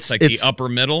 think it's like the upper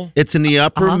middle. It's in the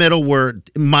upper middle where,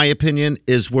 in my opinion,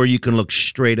 is where you can look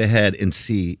straight ahead and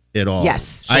see it all.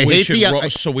 Yes.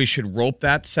 So we should rope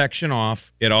that section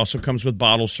off. It also comes with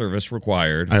bottle service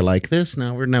required. I like this.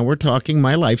 Now we're talking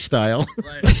my lifestyle.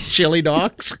 Right. Chili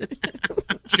dogs.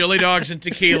 Chili dogs and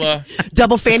tequila.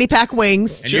 Double fanny pack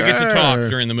wings. And you get to talk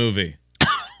during the movie.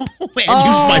 And use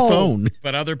my phone.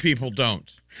 But other people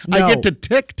don't. No. I get to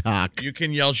TikTok. You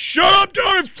can yell, "Shut up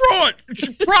down in front!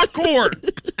 It's popcorn!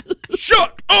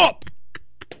 Shut up!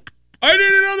 I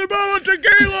need another bottle of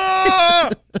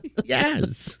tequila!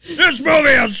 Yes. This movie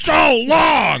is so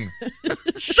long!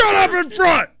 Shut up in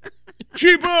front!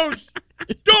 Cheapos!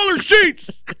 Dollar seats!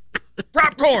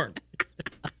 Popcorn!"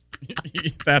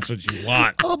 That's what you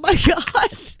want. Oh, my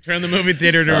gosh. Turn the movie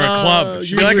theater into a club. It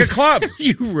should be like a club.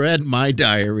 You read my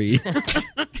diary.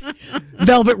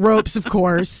 Velvet ropes, of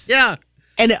course. Yeah.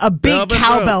 And a big Velvet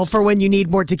cowbell ropes. for when you need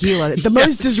more tequila. The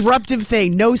most disruptive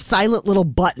thing, no silent little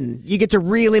button. You get to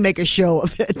really make a show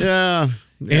of it. Yeah.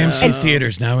 AMC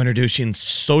Theaters now introducing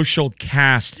social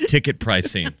cast ticket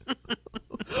pricing.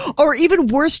 Or even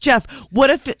worse, Jeff, what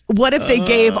if they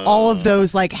gave all of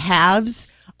those like halves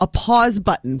a pause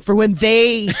button for when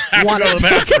they want to go to the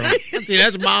bathroom? See,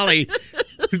 that's Molly.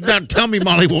 Now tell me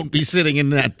Molly won't be sitting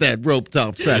in that roped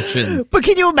off session. But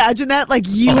can you imagine that? Like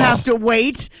you have to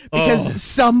wait because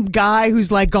some guy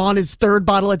who's like on his third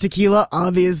bottle of tequila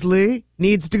obviously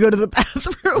needs to go to the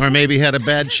bathroom. Or maybe had a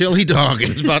bad chili dog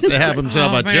and is about to have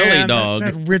himself a chili dog.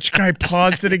 That rich guy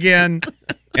paused it again.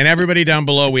 And everybody down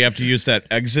below, we have to use that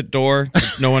exit door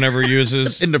that no one ever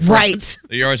uses. In the front. Right.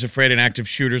 You're always afraid an active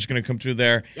shooter's going to come through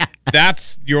there. Yes.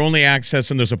 That's your only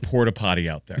access, and there's a porta potty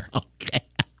out there. Okay.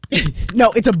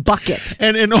 No, it's a bucket.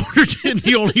 And in order to,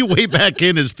 the only way back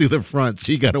in is through the front,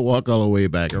 so you got to walk all the way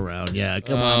back around. Yeah,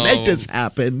 come on, make this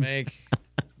happen.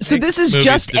 So this is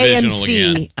just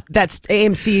AMC. That's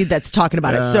AMC that's talking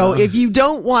about it. So if you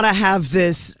don't want to have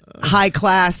this high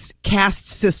class cast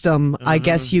system, I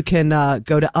guess you can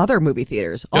go to other movie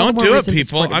theaters. Don't do it,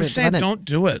 people. I'm saying don't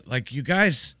do it. Like you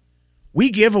guys,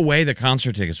 we give away the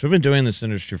concert tickets. We've been doing this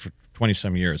industry for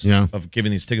 20-some years of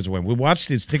giving these tickets away. We watched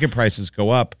these ticket prices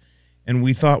go up, and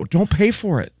we thought, don't pay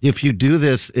for it. If you do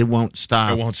this, it won't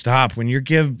stop. It won't stop. When you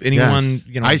give anyone,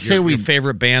 I say your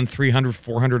favorite band $300,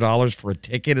 $400 for a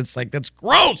ticket, it's like, that's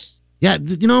gross. Yeah,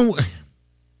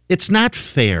 it's not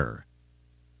fair.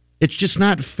 It's just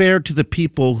not fair to the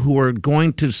people who are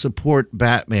going to support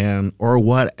Batman or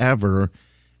whatever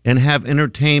and have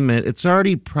entertainment. It's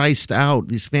already priced out.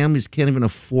 These families can't even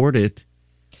afford it.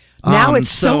 Now it's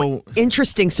so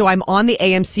interesting. So I'm on the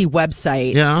AMC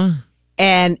website. Yeah.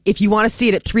 And if you want to see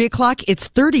it at 3:00, it's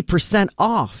 30%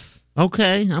 off.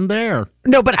 Okay, I'm there.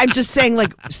 No, but I'm just saying,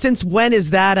 like, since when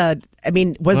is that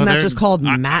wasn't that just called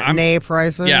matinee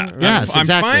pricing? Yeah, yes, I'm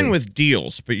exactly. fine with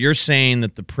deals, but you're saying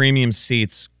that the premium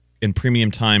seats in premium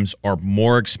times are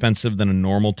more expensive than a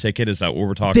normal ticket? Is that what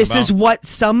we're talking about? This is what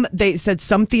they said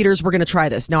some theaters were going to try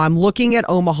this. Now I'm looking at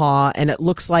Omaha and it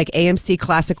looks like AMC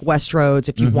Classic Westroads.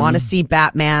 If you want to see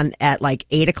Batman at like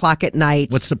 8:00 at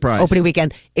night. What's the price? Opening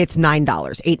weekend, it's $9,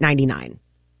 $8.99.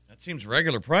 That seems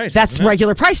regular price. That's doesn't it?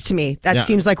 regular price to me. That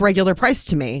seems like regular price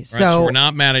to me. Right, so we're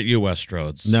not mad at you,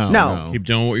 Westroads. No. Keep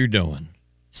doing what you're doing.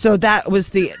 So that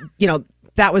was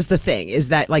that was the thing, is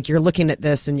that like you're looking at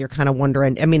this and you're kind of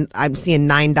wondering. I mean, I'm seeing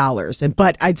 $9,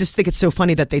 but I just think it's so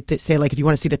funny that they say like if you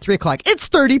want to see it at 3:00, it's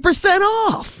 30%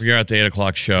 off. You're at the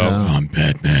 8:00 show. Oh, I'm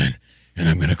Batman, and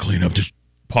I'm going to clean up. Just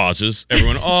pauses.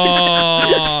 Everyone.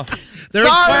 Oh, there's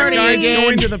Sorry. guys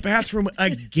going to the bathroom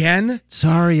again.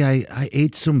 Sorry, I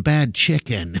ate some bad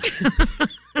chicken.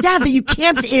 Yeah, that you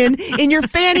camped in your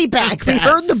fanny pack. We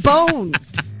heard the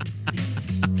bones.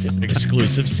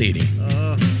 Exclusive seating.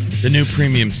 The new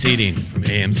premium seating from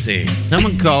AMC.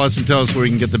 Someone call us and tell us where we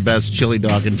can get the best chili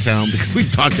dog in town because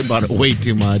we've talked about it way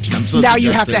too much. And I'm so now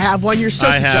you have to have one. You're so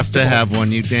I have to have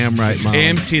one. You damn right, Mom.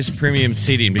 AMC's premium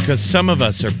seating because some of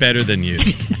us are better than you.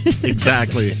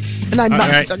 Exactly. And I'm All not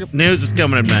right. talking- News is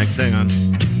coming up next. Hang on.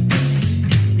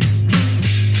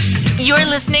 You're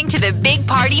listening to the Big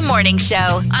Party Morning Show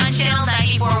on Channel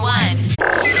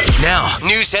 94.1. Now,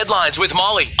 news headlines with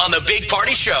Molly on the Big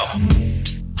Party Show.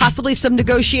 Possibly some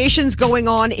negotiations going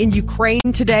on in Ukraine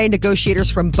today. Negotiators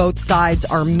from both sides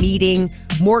are meeting.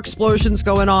 More explosions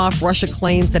going off. Russia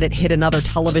claims that it hit another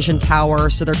television tower.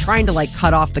 So they're trying to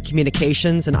cut off the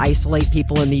communications and isolate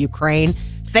people in the Ukraine.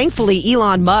 Thankfully,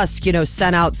 Elon Musk,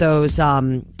 sent out those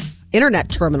internet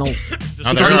terminals. He's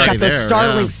got those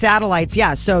Starlink satellites.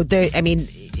 Yeah. So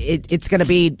it's going to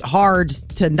be hard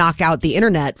to knock out the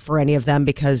internet for any of them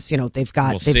because they've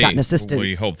gotten assistance.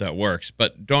 We hope that works.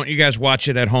 But don't you guys watch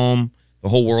it at home? The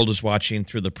whole world is watching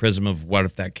through the prism of what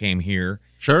if that came here.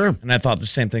 Sure. And I thought the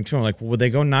same thing too. I'm like, well, would they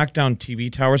go knock down TV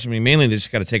towers? I mean, mainly they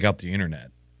just got to take out the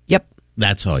internet. Yep.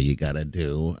 That's all you got to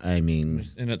do. I mean,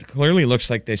 and it clearly looks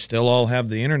like they still all have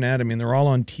the internet. I mean, they're all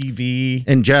on TV.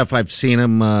 And Jeff, I've seen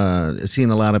them. Seen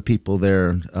a lot of people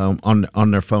there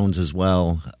on their phones as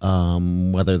well.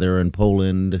 Whether they're in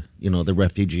Poland, the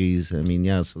refugees. I mean,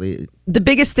 yeah. So the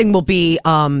biggest thing will be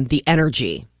the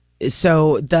energy.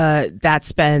 So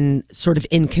that's been sort of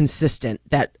inconsistent.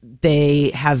 That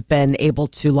they have been able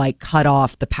to cut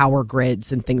off the power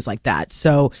grids and things like that.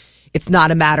 So. It's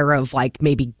not a matter of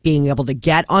maybe being able to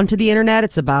get onto the internet.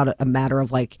 It's about a matter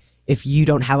of if you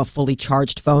don't have a fully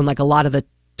charged phone, a lot of the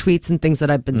tweets and things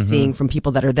that I've been seeing from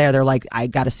people that are there, they're like, I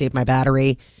got to save my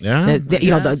battery. Yeah.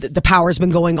 The power's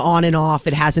been going on and off.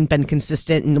 It hasn't been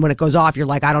consistent. And when it goes off, you're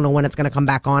like, I don't know when it's going to come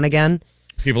back on again.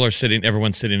 Everyone's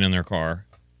sitting in their car.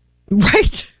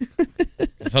 Right.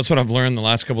 That's what I've learned the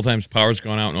last couple times power's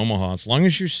gone out in Omaha. As long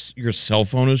as your cell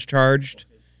phone is charged,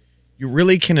 you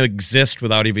really can exist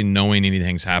without even knowing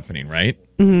anything's happening, right?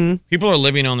 Mm-hmm. People are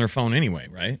living on their phone anyway,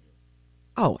 right?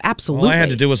 Oh, absolutely. All I had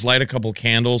to do was light a couple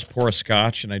candles, pour a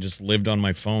scotch, and I just lived on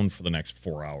my phone for the next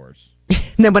 4 hours.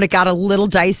 And then when it got a little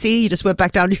dicey, you just went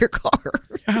back down to your car.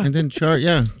 Yeah. And then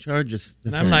charges.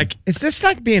 And I'm like, is this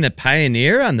like being a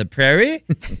pioneer on the prairie?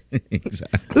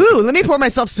 Exactly. Ooh, let me pour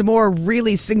myself some more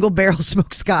really single barrel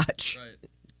smoked scotch. Right.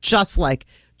 Just like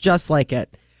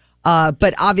it.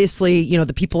 But obviously,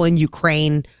 the people in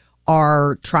Ukraine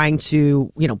are trying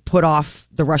to, put off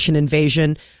the Russian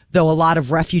invasion, though a lot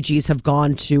of refugees have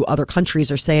gone to other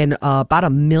countries. Are saying about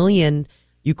 1 million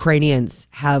Ukrainians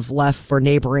have left for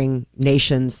neighboring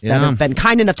nations that have been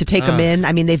kind enough to take them in.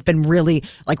 I mean, they've been really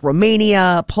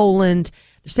Romania, Poland.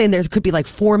 They're saying there could be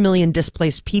 4 million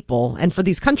displaced people. And for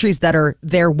these countries that are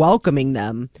there welcoming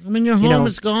them. I mean, your home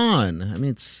is gone. I mean,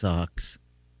 it sucks.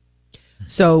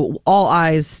 So all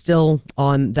eyes still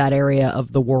on that area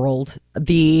of the world.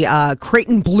 The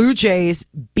Creighton Blue Jays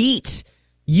beat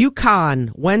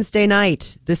UConn Wednesday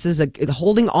night. This is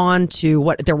holding on to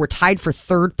what they were tied for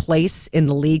third place in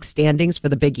the league standings for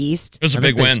the Big East. It was a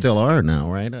big win. They still are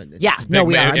now, right? Yeah, no,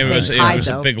 we are. It was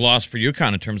a big loss for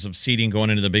UConn in terms of seeding going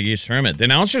into the Big East tournament. The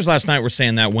announcers last night were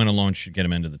saying that win alone should get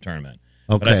them into the tournament.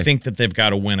 Okay. But I think that they've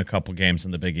got to win a couple games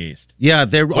in the Big East. Yeah,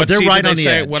 they're right on the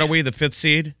edge. What are we, the 5th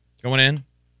seed going in?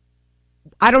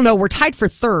 I don't know. We're tied for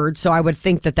third, so I would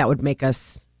think that would make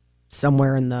us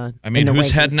somewhere in the. I mean, who's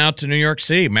rankings. heading out to New York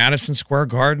City? Madison Square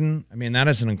Garden. I mean, that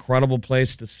is an incredible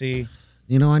place to see.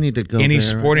 I need to go. Any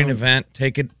sporting event,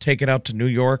 take it out to New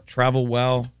York. Travel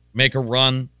well, make a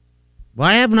run.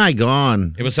 Why haven't I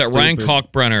gone? It was that Ryan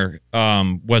Kalkbrenner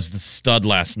was the stud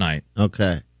last night.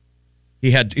 Okay,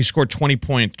 he scored 20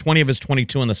 points, 20 of his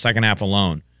 22 in the second half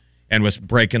alone, and was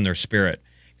breaking their spirit.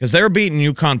 Because they were beating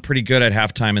UConn pretty good at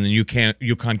halftime, and then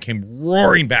UConn came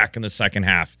roaring back in the second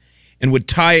half and would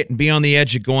tie it and be on the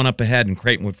edge of going up ahead, and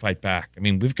Creighton would fight back. I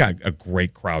mean, we've got a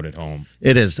great crowd at home.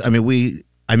 It is. I mean,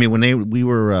 when we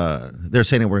were, they're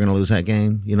saying that we're going to lose that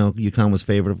game. UConn was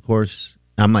favored, of course.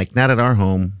 I'm like, not at our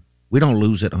home. We don't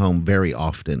lose at home very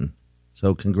often.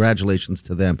 So congratulations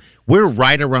to them. We're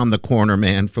right around the corner,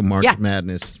 man, from March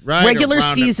Madness. Right. Regular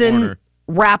season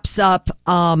wraps up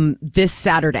this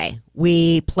Saturday.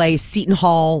 We play Seton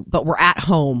Hall, but we're at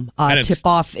home.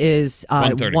 Tip-off is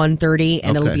 1:30,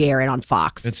 and it'll be aired on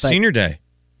Fox. It's senior day.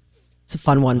 It's a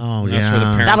fun one. Oh, That's where the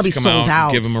parents that'll be come sold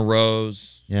out. Give them a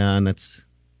rose. Yeah, and it's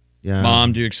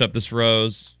Mom, do you accept this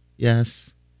rose?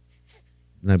 Yes.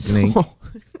 And I blink.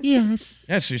 Yes.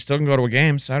 Yeah, so you still can go to a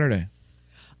game Saturday.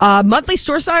 Monthly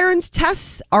store sirens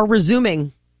tests are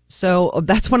resuming. So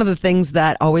that's one of the things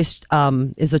that always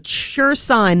is a sure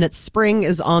sign that spring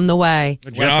is on the way.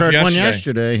 One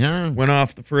yesterday, huh?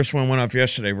 The first one went off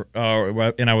yesterday,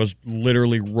 and I was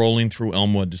literally rolling through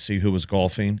Elmwood to see who was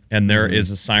golfing, and there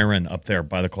is a siren up there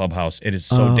by the clubhouse. It is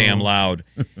so damn loud.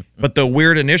 But the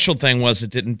weird initial thing was you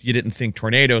didn't think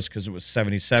tornadoes because it was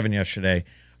 77 yesterday.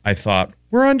 I thought,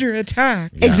 we're under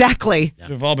attack. Yeah. Exactly. Yeah.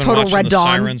 We've all been Total watching Red the Dawn.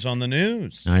 sirens on the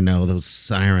news. I know. Those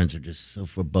sirens are just so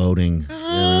foreboding.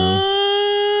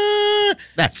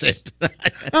 That's it.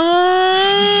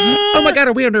 Oh, my God.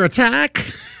 Are we under attack?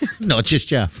 No, it's just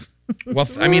Jeff. Well,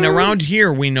 I mean, around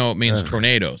here, we know it means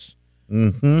tornadoes.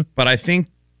 Mm-hmm. But I think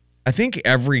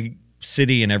every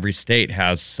city and every state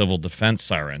has civil defense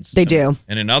sirens. They do.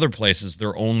 And in other places,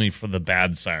 they're only for the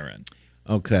bad siren.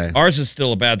 Okay. Ours is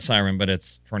still a bad siren, but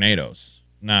it's tornadoes,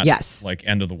 not like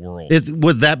end of the world.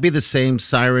 Would that be the same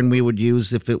siren we would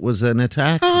use if it was an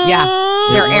attack? Yeah.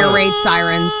 They're air raid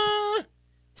sirens.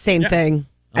 Same thing.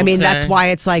 I mean, that's why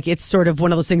it's like, it's sort of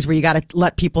one of those things where you got to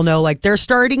let people know, like, they're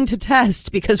starting to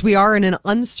test because we are in an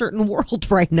uncertain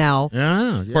world right now.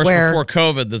 Yeah. Of course, before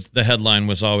COVID, the headline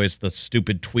was always the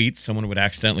stupid tweets. Someone would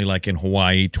accidentally, like in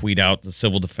Hawaii, tweet out the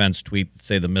civil defense tweet that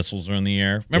say the missiles are in the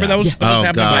air. Remember that was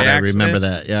happening by accident? I remember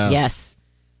that, yeah. Yes.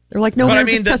 They're like, no, we're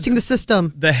just testing the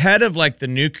system. The head of, like, the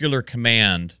nuclear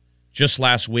command just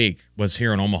last week was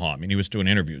here in Omaha. I mean, he was doing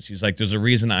interviews. He's like, there's a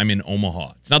reason I'm in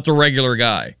Omaha. It's not the regular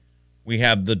guy. We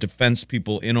have the defense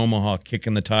people in Omaha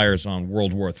kicking the tires on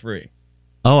World War III.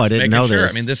 Oh, I didn't know this.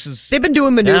 I mean, this is... They've been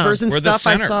doing maneuvers and we're stuff.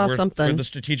 The center. I saw we're something. the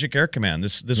Strategic Air Command.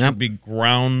 This would be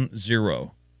ground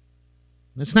zero.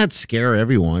 Let's not scare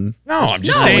everyone. No, I'm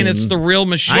just saying it's the real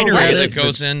machinery that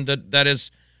goes in that is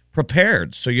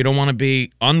prepared. So you don't want to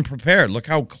be unprepared. Look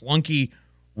how clunky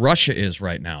Russia is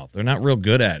right now. They're not real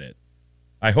good at it.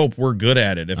 I hope we're good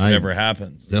at it if it ever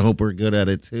happens. I hope we're good at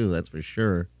it, too. That's for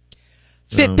sure.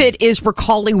 Fitbit is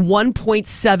recalling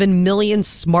 1.7 million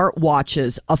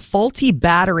smartwatches. A faulty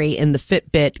battery in the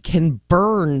Fitbit can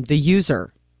burn the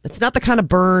user. It's not the kind of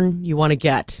burn you want to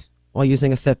get while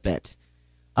using a Fitbit.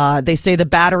 They say the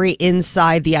battery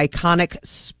inside the iconic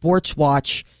sports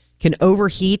watch can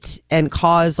overheat and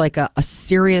cause like a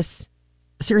serious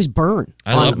burn.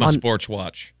 I love my sports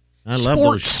watch. I love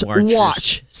those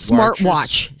smartwatch.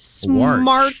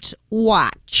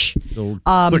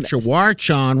 Put your watch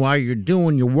on while you're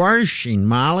doing your washing,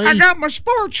 Molly. I got my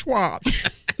sports watch.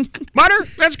 Butter,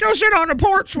 let's go sit on the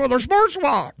porch with our sports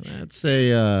watch.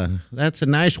 That's a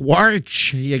nice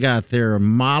watch you got there,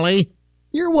 Molly.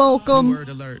 You're welcome.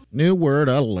 New word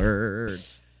alert.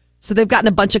 So they've gotten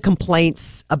a bunch of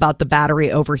complaints about the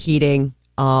battery overheating.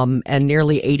 And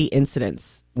nearly 80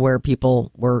 incidents where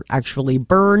people were actually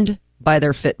burned by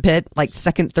their Fitbit, like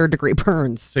second, third degree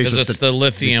burns. Because it's the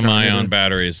lithium-ion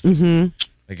batteries. Mm-hmm.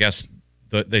 I guess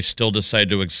they still decide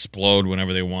to explode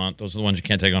whenever they want. Those are the ones you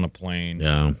can't take on a plane.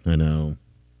 Yeah, I know.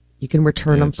 You can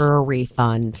return them for a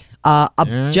refund. A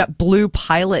JetBlue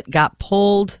pilot got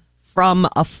pulled from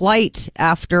a flight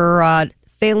after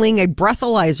failing a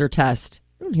breathalyzer test.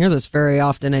 I don't hear this very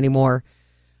often anymore.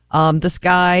 This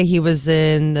guy, he was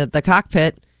in the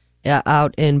cockpit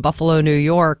out in Buffalo, New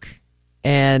York,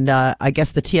 and I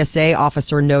guess the TSA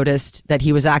officer noticed that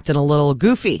he was acting a little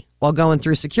goofy while going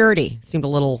through security. Seemed a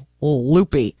little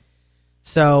loopy.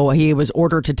 So he was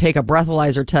ordered to take a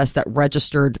breathalyzer test that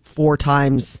registered 4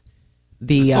 times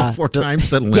the... times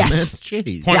the limit? Yes.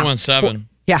 Jeez. 0.17.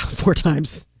 4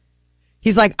 times.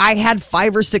 He's like, I had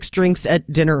 5 or 6 drinks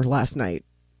at dinner last night.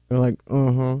 They're like,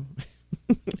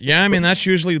 Yeah, I mean, that's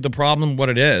usually the problem, what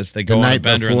it is. They go on a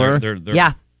bender and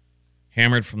they're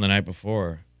hammered from the night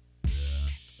before.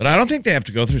 But I don't think they have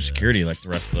to go through security like the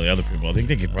rest of the other people. I think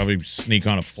they could probably sneak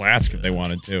on a flask if they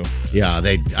wanted to. Yeah,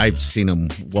 I've seen them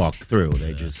walk through.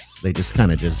 They just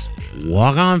kind of just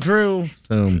walk on through.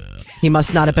 So he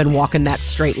must not have been walking that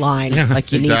straight line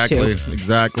like you need to.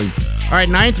 Exactly. All right,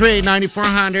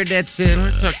 938-9400. That's it.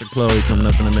 We'll talk to Chloe coming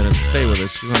up in a minute. Stay with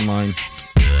us. She's online.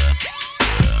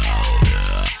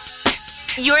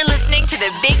 You're listening to the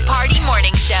Big Party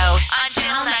Morning Show on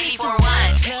Channel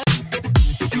 94.1.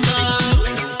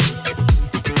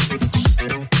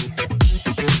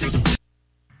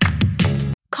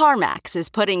 CarMax is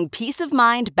putting peace of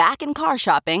mind back in car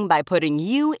shopping by putting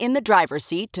you in the driver's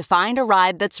seat to find a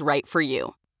ride that's right for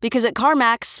you. Because at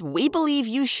CarMax, we believe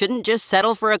you shouldn't just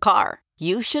settle for a car.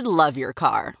 You should love your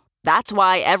car. That's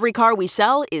why every car we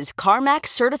sell is CarMax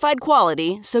certified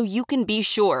quality, so you can be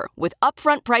sure with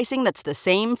upfront pricing that's the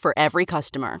same for every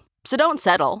customer. So don't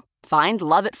settle. Find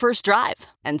love at first drive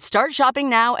and start shopping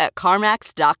now at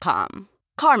CarMax.com.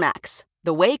 CarMax,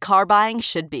 the way car buying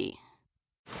should be.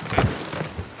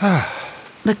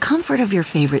 The comfort of your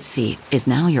favorite seat is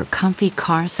now your comfy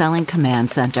car selling command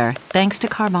center, thanks to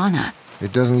Carvana.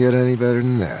 It doesn't get any better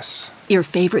than this. Your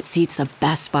favorite seat's the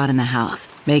best spot in the house.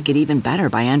 Make it even better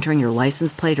by entering your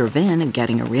license plate or VIN and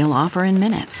getting a real offer in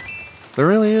minutes. There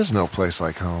really is no place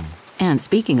like home. And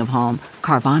speaking of home,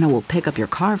 Carvana will pick up your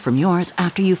car from yours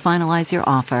after you finalize your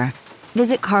offer.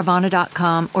 Visit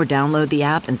Carvana.com or download the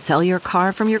app and sell your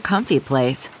car from your comfy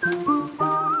place.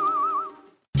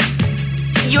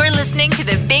 You're listening to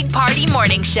the Big Party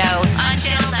Morning Show on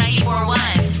Channel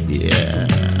 94.1. Yeah.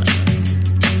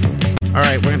 All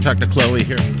right, we're going to talk to Chloe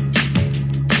here.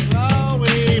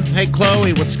 Chloe. Hey,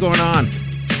 Chloe, what's going on?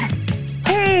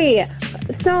 Hey,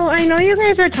 so I know you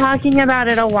guys were talking about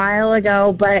it a while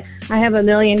ago, but I have a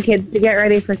million kids to get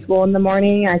ready for school in the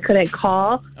morning. I couldn't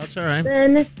call. That's all right.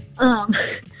 Then,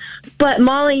 but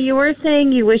Molly, you were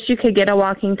saying you wish you could get a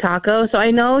walking taco. So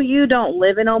I know you don't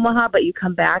live in Omaha, but you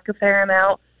come back a fair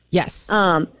amount. Yes.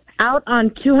 Out on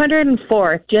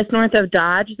 204th, just north of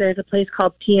Dodge, there's a place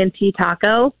called TNT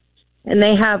Taco, and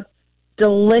they have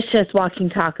delicious walking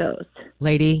tacos.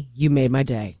 Lady, you made my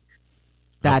day.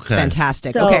 That's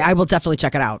fantastic. So, okay, I will definitely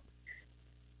check it out.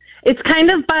 It's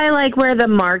kind of by like where the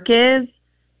Mark is.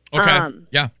 Okay.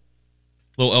 Yeah.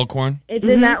 Little Elkhorn. It's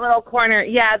in that little corner.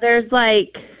 Yeah, there's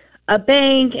like a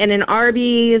bank and an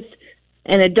Arby's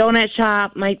and a donut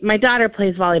shop. My daughter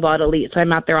plays volleyball at Elite, so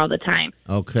I'm out there all the time.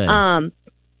 Okay.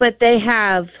 But they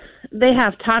have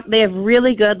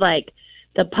really good like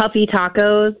the puffy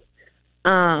tacos.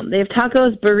 They have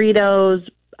tacos, burritos,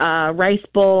 rice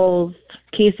bowls,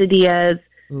 quesadillas.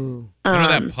 Ooh. I know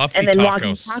that puffy and then tacos.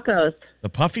 walking tacos. The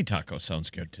puffy taco sounds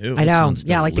good too. I know. sounds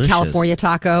Yeah, like the delicious. California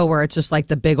taco where it's just like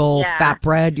the big old fat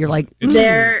bread. You're like,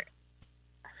 They're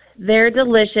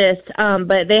delicious.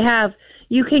 But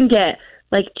you can get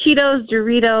like Cheetos,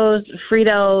 Doritos,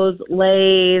 Fritos,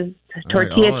 Lay's,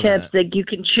 tortilla all of chips. that. Like you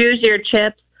can choose your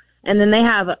chips, and then they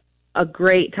have a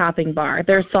great topping bar.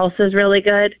 Their salsa is really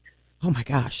good. oh my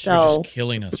gosh. You're So just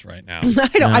killing us right now.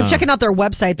 I know. I'm checking out their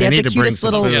website. They They have need the to bring cutest some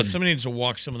little food. Yeah, somebody needs to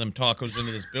walk some of them tacos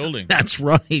into this building. That's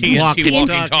right. TNT walking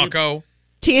taco.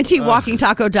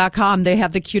 TNTWalkingTaco.com. They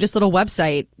have the cutest little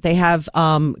website. They have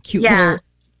cute little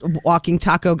walking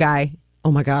taco guy.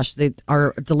 Oh my gosh, they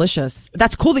are delicious.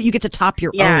 That's cool that you get to top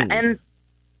your own. and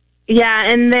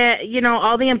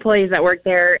all the employees that work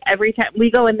there, every time we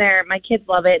go in there, my kids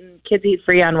love it, and kids eat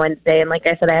free on Wednesday. And like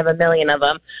I said, I have a million of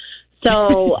them.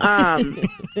 So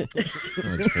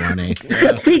That's funny.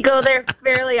 we go there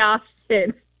fairly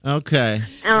often. Okay.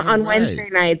 On All right. Wednesday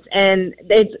nights, and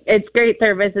it's great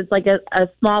service. It's like a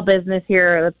small business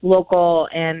here that's local,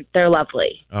 and they're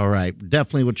lovely. All right.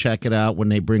 Definitely will check it out when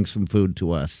they bring some food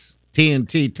to us.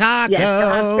 TNT Taco. Yes,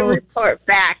 I'll have to report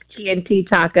back TNT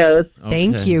Tacos.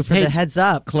 Thank you for Hey, the heads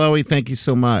up. Chloe, thank you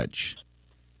so much.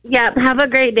 Yep, have a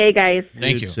great day, guys.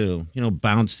 Thank you. Too. You know,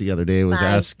 Bounce the other day was Bye.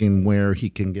 asking where he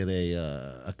can get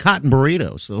a cotton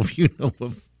burrito. So if you know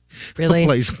of Really? a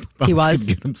place Bounce He was?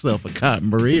 can get himself a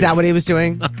cotton burrito. Is that what he was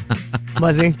doing?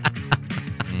 Was he?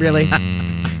 Really?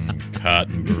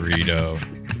 Cotton burrito.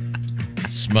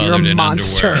 You're Smothered a in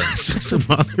monster. underwear.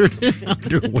 Smothered in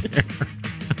underwear.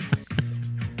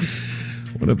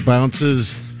 One of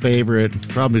Bounce's favorite.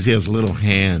 Problem is he has little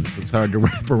hands. It's hard to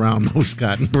wrap around those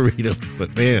cotton burritos.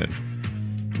 But man,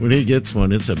 when he gets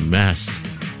one, it's a mess.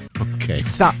 Okay.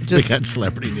 Stop. We Just got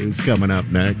celebrity news coming up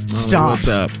next. Molly, Stop. What's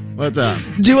up? What's up?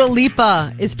 Dua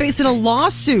Lipa is facing a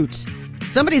lawsuit.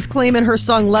 Somebody's claiming her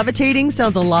song Levitating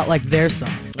sounds a lot like their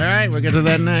song. All right, we'll get to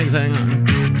that next. Hang on.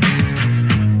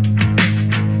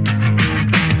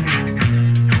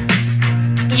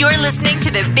 You're listening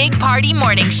to the Big Party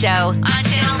Morning Show on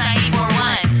Channel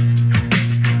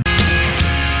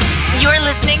 94.1. You're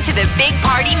listening to the Big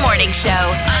Party Morning Show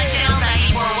on Channel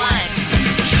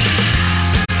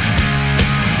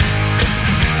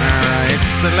 94.1. All right,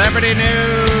 celebrity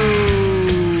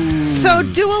news. So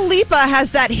Dua Lipa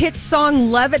has that hit song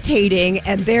Levitating,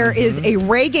 and there is a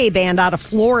reggae band out of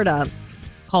Florida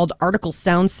called Article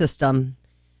Sound System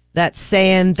that's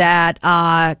saying that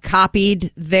copied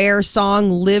their song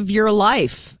Live Your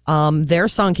Life. Their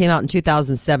song came out in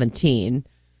 2017.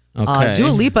 Okay.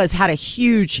 Dua Lipa has had a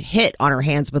huge hit on her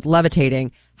hands with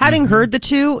Levitating. Having heard the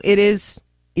two, it is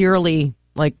eerily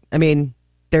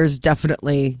there's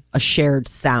definitely a shared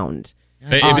sound.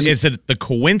 Is it the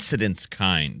coincidence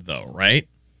kind, though, right?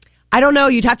 I don't know.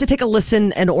 You'd have to take a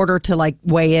listen in order to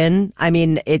weigh in. I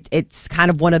mean, it's kind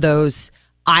of one of those,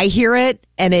 I hear it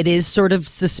and it is sort of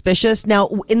suspicious. Now,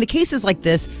 in the cases like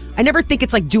this, I never think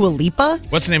it's like Dua Lipa.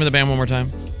 What's the name of the band one more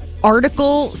time?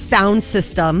 Article Sound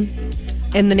System.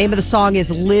 And the name of the song is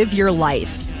Live Your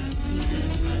Life.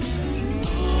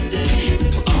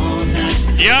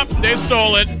 Yep, they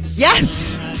stole it.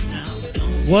 Yes.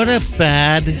 What a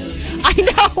bad I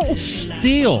know.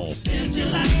 steal.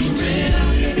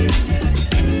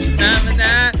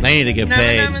 They need to get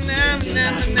paid.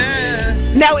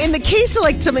 Now, in the case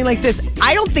of something like this,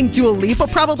 I don't think Dua Lipa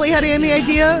probably had any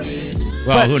idea.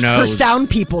 Well, But who knows? Her sound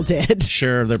people did.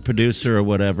 Sure, their producer or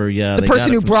whatever. Yeah, The they got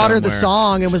person it who from brought her the somewhere.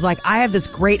 song and was like, I have this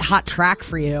great hot track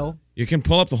for you. You can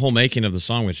pull up the whole making of the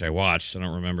song, which I watched. I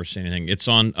don't remember seeing anything. It's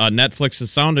on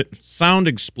Netflix's Sound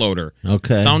Exploder.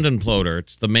 Okay. Sound Imploder.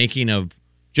 It's the making of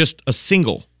just a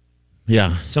single.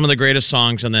 Yeah. Some of the greatest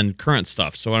songs and then current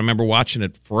stuff. So I remember watching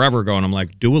it forever ago, and I'm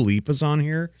like, Dua Lipa's on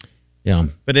here? Yeah.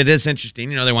 But it is interesting.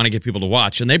 They want to get people to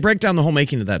watch. And they break down the whole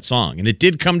making of that song. And it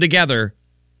did come together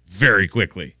very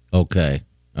quickly. Okay.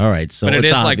 All right. So but it it's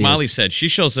is like obvious. Molly said. She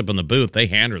shows up in the booth. They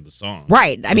hand her the song.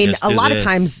 Right. I mean, just a do lot of this.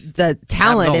 times the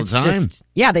talent, all the it's time. just,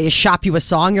 they just shop you a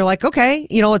song. You're like, okay.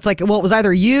 It's like, well, it was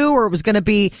either you or it was going to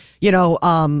be,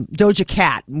 Doja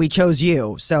Cat. And we chose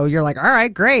you. So you're like, all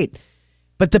right, great.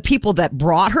 But the people that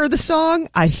brought her the song,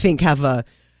 I think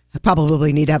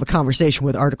probably need to have a conversation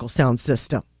with Article Sound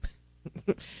System.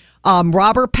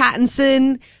 Robert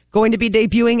Pattinson going to be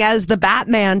debuting as the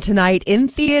Batman tonight in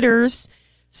theaters.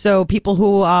 So people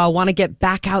who want to get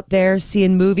back out there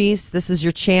seeing movies, this is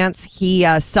your chance. He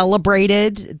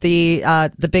celebrated the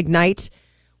big night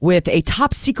with a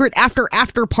top secret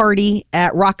after party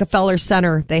at Rockefeller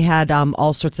Center. They had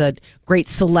all sorts of great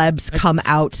celebs come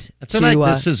out. I feel like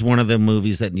this is one of the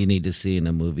movies that you need to see in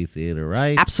a movie theater,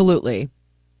 right? Absolutely.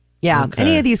 Yeah. Okay.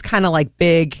 Any of these kind of like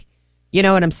big, you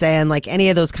know what I'm saying? Like any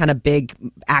of those kind of big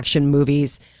action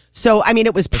movies. So, I mean,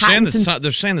 it was They're saying the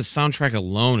Pattinson's. soundtrack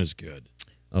alone is good.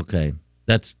 Okay.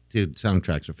 Dude,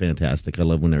 soundtracks are fantastic. I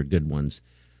love when they're good ones.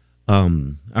 All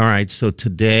right. So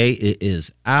today it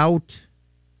is out.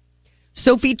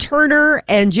 Sophie Turner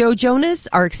and Joe Jonas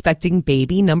are expecting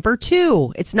baby number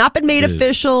 2. It's not been made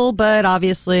official, but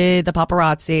obviously the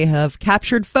paparazzi have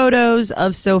captured photos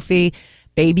of Sophie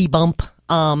baby bump.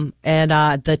 And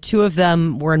the two of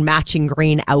them were in matching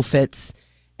green outfits,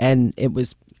 and it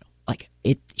was like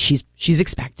she's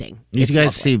expecting. Did you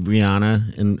guys lovely. see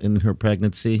Rihanna in her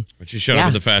pregnancy? When she showed up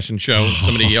at the fashion show,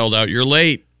 somebody yelled out, "You're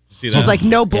late." See that? She's like,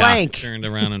 no blank. Turned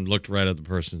around and looked right at the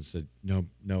person and said,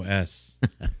 "No S."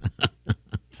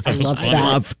 I love I that.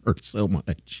 love her so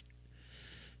much.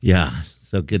 Yeah.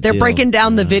 So good. They're deal. breaking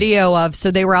down the video of,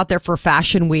 so they were out there for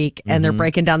Fashion Week, and they're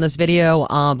breaking down this video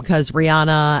because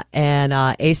Rihanna and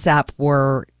ASAP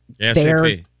were there.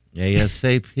 ASAP.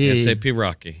 ASAP. ASAP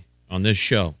Rocky on this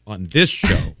show.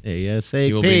 ASAP.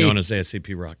 He will be known as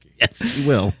ASAP Rocky. Yes, he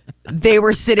will. They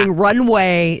were sitting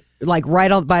runway, like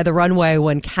right on by the runway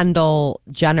when Kendall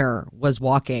Jenner was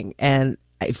walking, and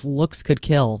if looks could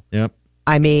kill. Yep.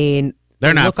 I mean, They're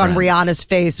the not look on friends. Rihanna's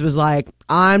face was like,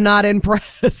 I'm not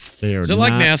impressed. They are Is it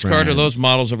like not NASCAR? friends. Do those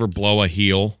models ever blow a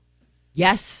heel?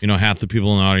 Yes, Half the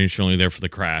people in the audience are only there for the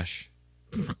crash.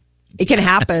 it can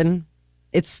happen.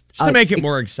 It's Just to make it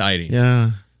more exciting.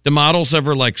 Yeah. The models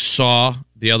ever saw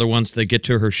the other ones? They get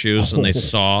to her shoes and they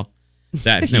saw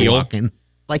that They're heel. walking.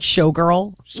 like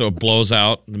showgirl. So it blows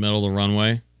out in the middle of the runway.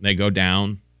 And they go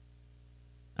down.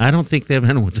 I don't think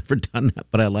anyone's ever done that,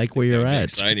 but I like where you're at.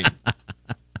 Exciting.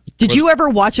 Did you ever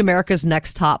watch America's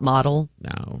Next Top Model?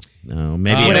 No.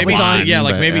 Maybe When it was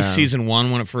on- maybe season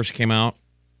 1 when it first came out.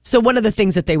 So one of the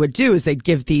things that they would do is they'd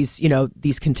give these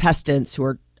contestants who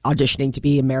are auditioning to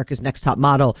be America's Next Top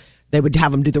Model, they would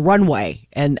have them do the runway.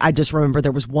 And I just remember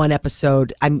there was one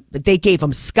episode, they gave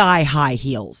them sky high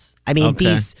heels. I mean, Okay.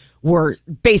 these were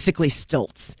basically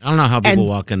stilts. I don't know how people And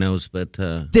walk in those, but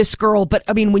this girl, but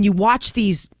I mean, when you watch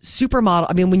these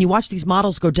when you watch these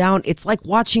models go down, it's like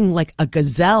watching like a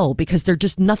gazelle because they're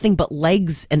just nothing but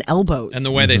legs and elbows. And the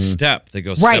way they step, they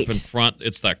go Right. step in front.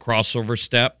 It's that crossover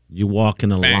step. you walk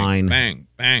in a Bang, line. bang,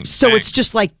 bang. So bang. it's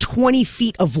just like 20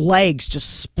 feet of legs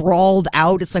just sprawled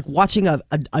out. It's like watching a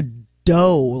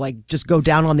doe like just go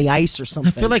down on the ice or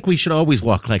something. I feel like we should always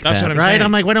walk like That's that, what I'm right? saying.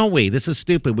 I'm like, why don't we? This is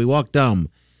stupid. We walk dumb.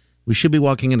 We should be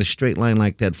walking in a straight line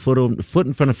like that, foot in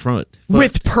front of front.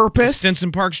 with purpose.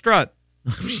 Stinson Park strut.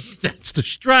 That's the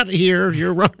strut here.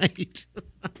 You're right.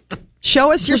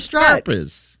 Show us your With strut.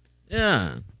 purpose.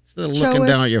 Yeah. Instead of Show looking us-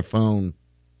 down at your phone.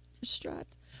 Strut.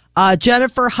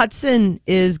 Jennifer Hudson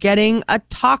is getting a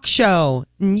talk show.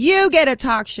 And you get a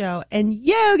talk show, and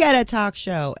you get a talk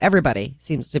show. Everybody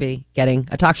seems to be getting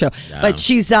a talk show, but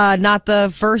she's not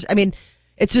the first. I mean,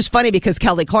 it's just funny because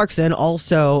Kelly Clarkson,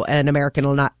 also an American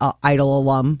Idol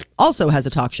alum, also has a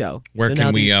talk show. Where So now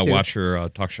can we these two. watch her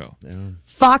talk show?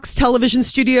 Fox Television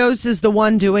Studios is the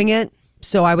one doing it.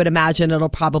 So I would imagine it'll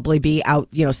probably be out,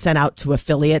 sent out to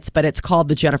affiliates, but it's called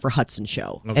the Jennifer Hudson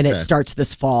Show, and it Okay. starts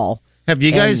this fall. Have you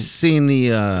And- guys seen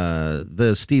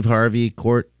the Steve Harvey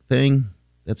court thing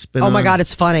that's been Oh my on? God,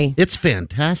 it's funny. It's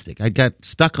fantastic. I got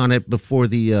stuck on it before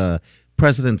the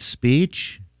president's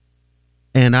speech,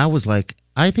 and I was like,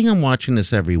 I think I'm watching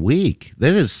this every week.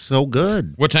 That is so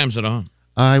good. What time's it on?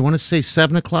 I want to say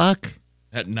 7 o'clock.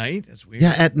 At night? That's weird.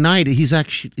 Yeah, at night. He's a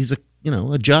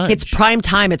judge. It's prime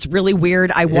time. It's really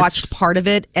weird. I watched part of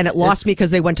it, and it lost me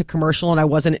because they went to commercial, and I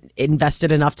wasn't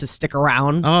invested enough to stick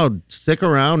around. Oh, stick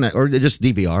around, or just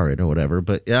DVR it or whatever.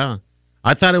 But yeah,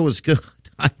 I thought it was good.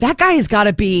 That guy has got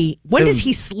to be. When does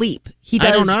he sleep? He does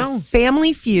I don't know.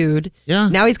 Family Feud. Yeah.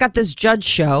 Now he's got this judge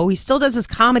show. He still does his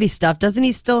comedy stuff. Doesn't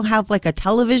he still have like a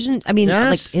television? I mean,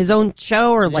 like his own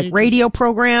show or like radio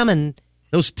program? And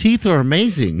those teeth are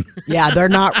amazing. Yeah, they're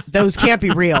not. Those can't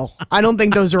be real. I don't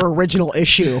think those are original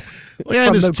issue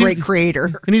from the great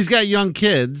creator. And he's got young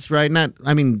kids, right?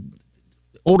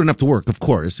 Old enough to work, of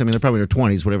course. I mean, they're probably in their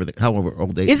 20s, however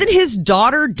old they. Isn't his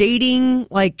daughter dating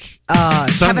like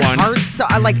Kevin Hart? So,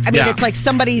 it's like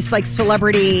somebody's like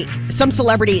celebrity. Some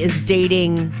celebrity is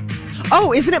dating.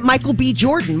 Oh, isn't it Michael B.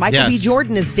 Jordan? Michael B.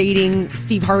 Jordan is dating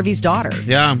Steve Harvey's daughter.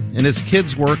 Yeah, and his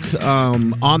kids work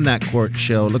on that court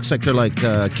show. Looks like they're like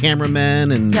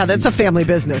cameramen and. Yeah, that's a family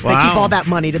business. Wow. They keep all that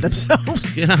money to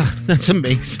themselves. Yeah, that's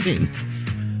amazing.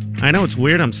 I know it's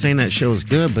weird. I'm saying that show is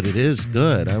good, but it is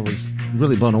good. I was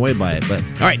really blown away by it. But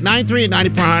all right,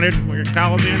 938-9400. We're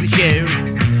calling in the show.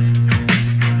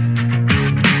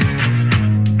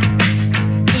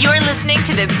 You're listening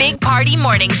to the Big Party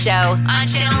Morning Show on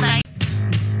Channel 9.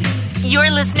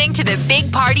 You're listening to the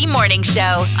Big Party Morning Show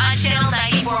on Channel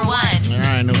 94.1. All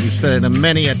right, I know we said it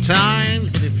many a time,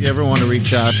 but if you ever want to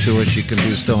reach out to us, you can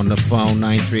do so on the phone,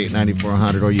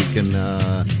 938-9400, or you can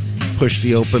push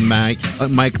the open mic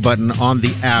button on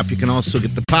the app. You can also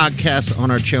get the podcast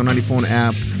on our Channel 94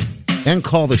 app and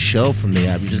call the show from the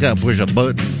app. You just got to push a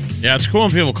button. Yeah, it's cool when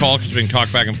people call because we can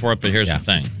talk back and forth, but here's the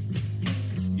thing.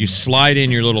 You slide in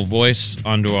your little voice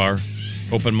onto our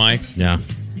open mic. Yeah.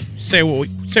 Say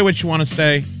what you want to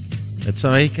say. That's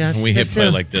all you got. And we hit play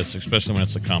like this, especially when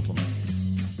it's a compliment.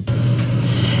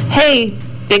 Hey,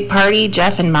 Big Party,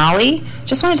 Jeff and Molly.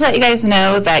 Just wanted to let you guys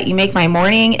know that you make my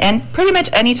morning and pretty much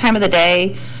any time of the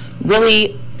day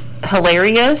really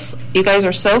hilarious. You guys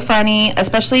are so funny,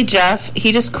 especially Jeff.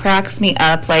 He just cracks me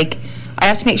up. Like, I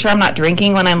have to make sure I'm not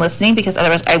drinking when I'm listening because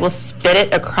otherwise I will spit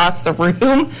it across the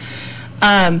room.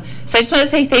 So I just want to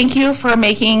say thank you for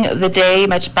making the day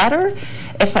much better.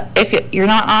 If you're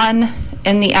not on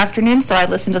in the afternoon, so I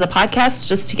listen to the podcast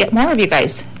just to get more of you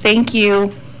guys. Thank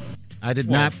you. I did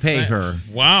not pay her.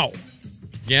 Wow.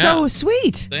 Yeah. So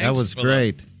sweet. Thanks that was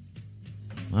great.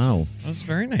 Wow. That's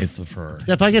very nice of her.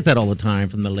 Jeff, I get that all the time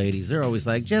from the ladies. They're always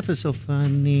like, Jeff is so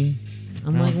funny.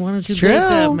 I'm like, why don't you true. date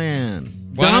that man?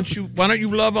 Why don't you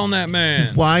love on that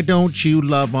man? Why don't you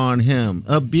love on him?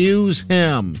 Abuse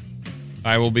him.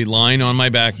 I will be lying on my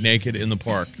back naked in the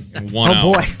park in 1 hour.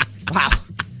 Oh, boy. Wow.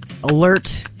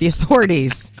 Alert the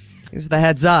authorities. Here's the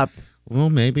heads up. Well,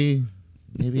 maybe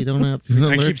you don't have to.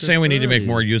 I keep saying we need to make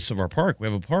more use of our park. We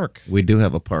have a park. We do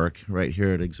have a park right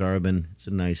here at Exarban. It's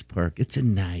a nice park. It's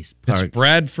It's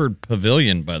Bradford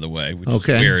Pavilion, by the way, which is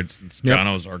weird since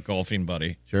Jono's our golfing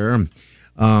buddy. Sure.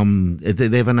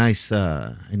 They have a nice,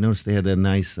 I noticed they had a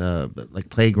nice, like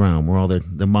playground where all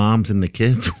the moms and the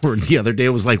kids were the other day. It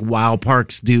was like, wow,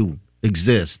 parks do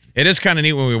exist. It is kind of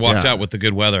neat when we walked out with the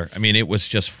good weather. I mean, it was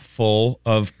just full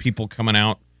of people coming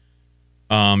out.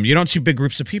 You don't see big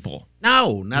groups of people.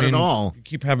 No, not at all. You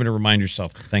keep having to remind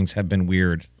yourself that things have been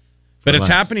weird. But it's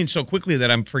happening so quickly that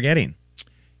I'm forgetting.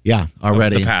 Yeah,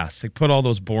 already. Of the past. They put all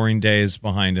those boring days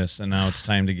behind us, and now it's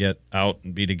time to get out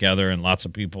and be together and lots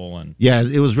of people. And yeah,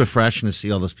 it was refreshing to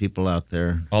see all those people out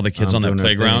there. All the kids on that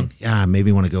playground. Yeah,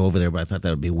 maybe want to go over there, but I thought that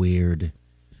would be weird.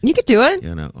 You could do it.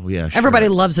 You know, oh yeah. Sure. Everybody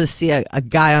loves to see a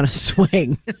guy on a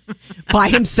swing by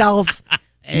himself,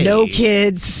 no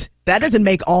kids. That doesn't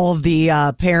make all of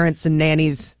the parents and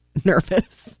nannies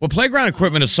nervous. Well, playground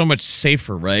equipment is so much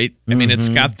safer, right? I mean, it's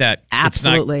got that.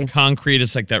 Absolutely. It's not concrete.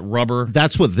 It's like that rubber.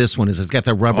 That's what this one is. It's got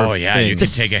the rubber. Oh yeah, thing. you can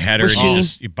take a header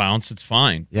and you bounce. It's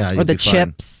fine. Yeah, or the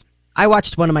chips. I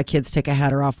watched one of my kids take a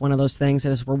header off one of those things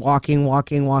as we're walking,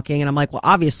 and I'm like, well,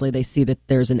 obviously they see that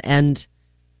there's an end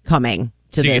coming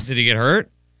to this. Did he get hurt?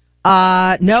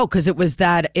 No, because it was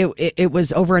it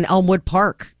was over in Elmwood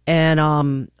Park,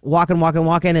 and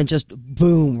walking, and just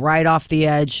boom, right off the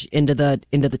edge into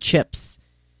the chips,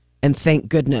 and thank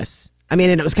goodness. I mean,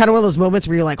 and it was kind of one of those moments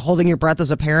where you're like holding your breath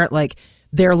as a parent, like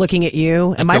they're looking at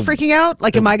you. Am I freaking out?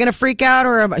 Like, am I going to freak out,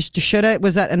 or should I?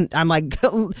 Was that? And I'm like,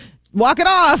 walk it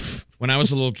off. When I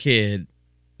was a little kid,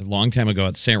 a long time ago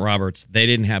at St. Robert's, they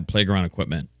didn't have playground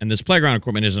equipment. And this playground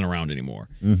equipment isn't around anymore.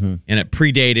 Mm-hmm. And it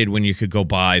predated when you could go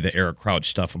buy the Eric Crouch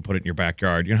stuff and put it in your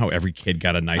backyard. You know how every kid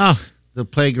got a nice... the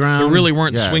playground. There really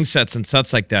weren't swing sets and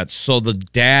sets like that. So the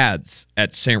dads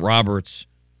at St. Robert's,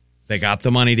 They got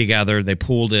the money together. They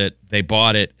pooled it. They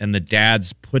bought it. And the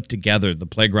dads put together the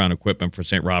playground equipment for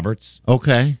St. Robert's.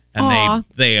 Okay. And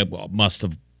they must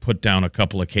have put down a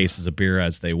couple of cases of beer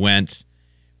as they went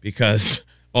because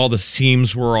all the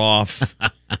seams were off.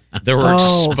 There were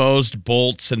exposed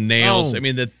bolts and nails. I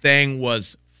mean, the thing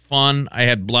was fun. I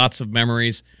had lots of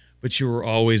memories, but you were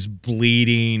always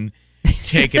bleeding,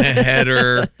 taking a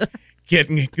header,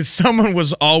 someone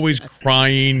was always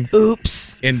crying.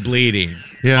 Oops. And bleeding.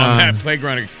 Yeah. On that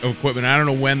playground equipment. I don't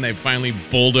know when they finally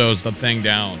bulldozed the thing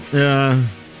down. Yeah.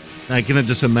 I can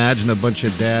just imagine a bunch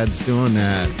of dads doing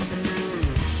that.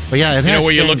 But yeah, it has You know,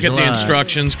 where you look changed at a the lot.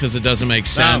 instructions because it doesn't make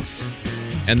sense.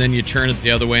 And then you turn it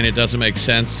the other way and it doesn't make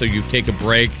sense. So you take a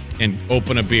break and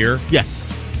open a beer.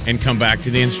 Yes. And come back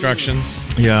to the instructions.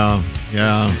 Yeah.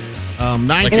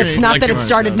 And it's not that it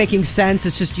started making sense.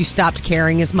 It's just you stopped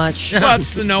caring as much. Well,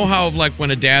 it's the know-how of like when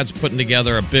a dad's putting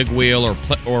together a big wheel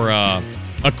or a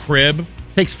crib.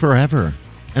 Takes forever.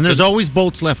 And there's always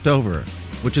bolts left over,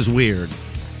 which is weird.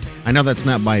 I know that's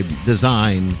not by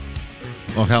design.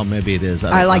 Well, hell, maybe it is.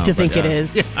 I like to think it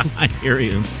is. Yeah, I hear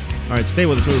you. All right, stay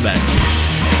with us. We'll be back.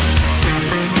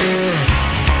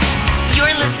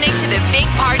 You're listening to the Big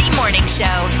Party Morning Show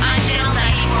on Channel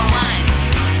 94.1.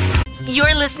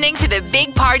 You're listening to the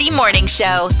Big Party Morning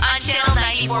Show on Channel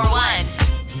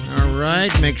 94.1. All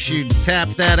right, make sure you tap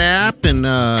that app and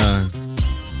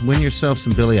win yourself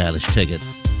some Billie Eilish tickets.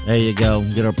 There you go.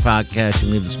 Get our podcast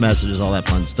and leave us messages, all that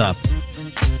fun stuff.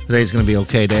 Today's going to be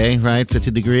okay day, right?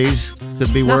 50 degrees.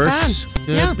 Could be worse.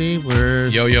 Could be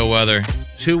worse. Yo-yo weather.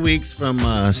 2 weeks from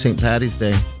St. Patty's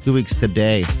Day. 2 weeks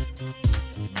today.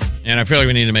 And I feel like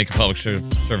we need to make a public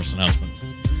service announcement.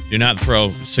 Do not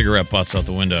throw cigarette butts out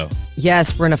the window.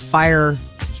 Yes, we're in a fire.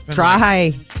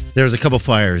 Try. There's a couple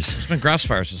fires. There's been grass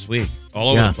fires this week. All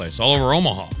over the place. All over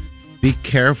Omaha. Be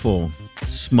careful.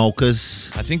 Smokers.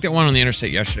 I think that one on the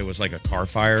interstate yesterday was like a car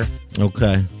fire.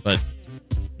 Okay. But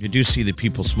you do see the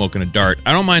people smoking a dart.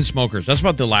 I don't mind smokers. That's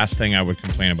about the last thing I would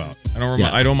complain about.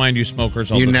 I don't mind you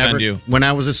smokers. I'll defend you. When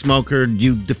I was a smoker,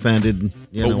 you defended.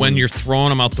 But when you're throwing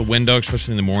them out the window,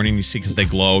 especially in the morning, you see because they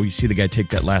glow. You see the guy take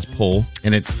that last pull.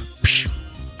 And it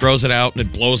throws it out and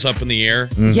it blows up in the air.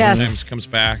 Mm-hmm. Yes. Sometimes comes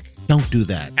back. Don't do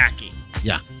that. Hacky.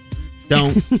 Yeah.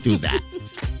 Don't do that.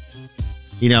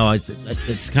 You know,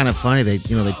 it's kind of funny. They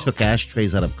took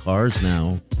ashtrays out of cars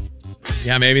now.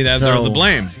 Yeah, maybe they're the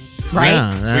blame. Right?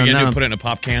 Yeah, We're going to put it in a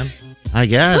pop can? I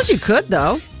guess. I suppose you could,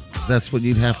 though. That's what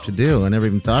you'd have to do. I never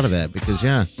even thought of that because,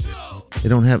 they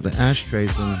don't have the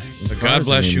ashtrays in But cars God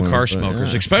bless anymore, you car but,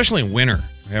 smokers, yeah. especially in winter.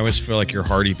 I always feel like you're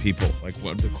hardy people. Like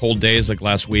the cold days like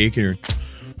last week and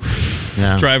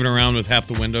you're driving around with half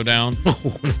the window down.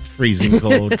 Freezing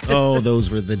cold. Oh, those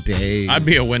were the days. I'd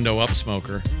be a window up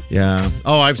smoker. Yeah.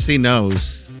 Oh, I've seen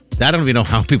those. I don't even know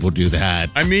how people do that.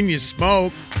 I mean, you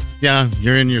smoke. Yeah,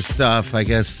 you're in your stuff, I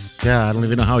guess. Yeah, I don't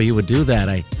even know how you would do that.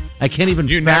 I can't even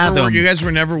You fathom. guys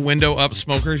were never window up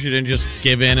smokers? You didn't just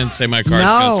give in and say my car's No.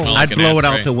 going to smell like I'd an blow it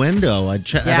ashtray? out the window. I'd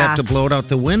have to blow it out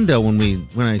the window when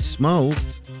I smoked.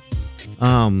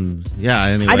 Yeah,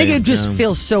 anyway. I think it just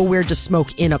feels so weird to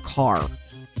smoke in a car.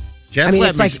 Jeff mean, let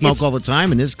it's me like- smoke it's- all the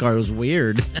time, and his car was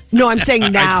weird. No, I'm saying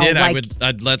now. I did. Like,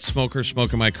 I'd let smokers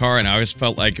smoke in my car, and I always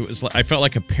felt like I felt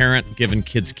like a parent giving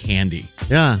kids candy.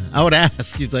 Yeah, I would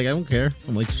ask. He's like, I don't care.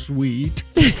 I'm like, sweet.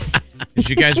 Because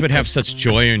you guys would have such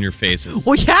joy on your faces.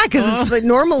 well, yeah, because it's like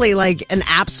normally like an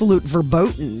absolute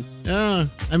verboten. Yeah,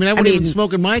 I mean, I wouldn't even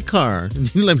smoke in my car.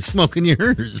 You let me smoke in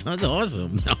yours. That's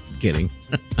awesome. No, I'm kidding.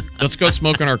 Let's go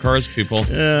smoke in our cars, people.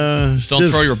 Yeah, Just don't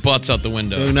throw your butts out the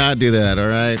window. Do not do that, all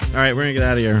right? All right, we're going to get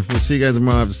out of here. We'll see you guys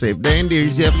tomorrow. Have a safe day and do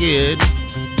yourself good.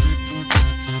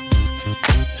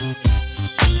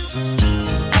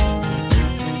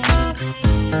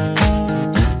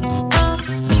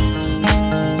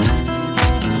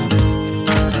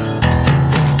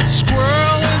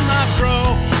 Squirrel in my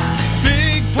fro,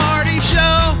 big party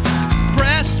show.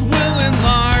 Breast will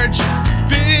enlarge,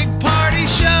 big party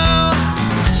show.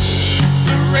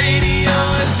 The radio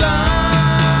is on.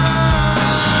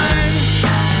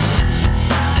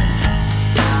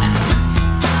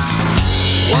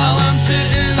 While I'm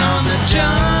sitting on the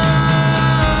john.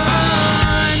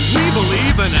 We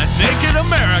believe in a naked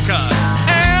America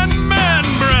and man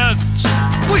breasts.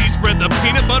 Please spread the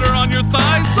peanut butter on your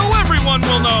thighs so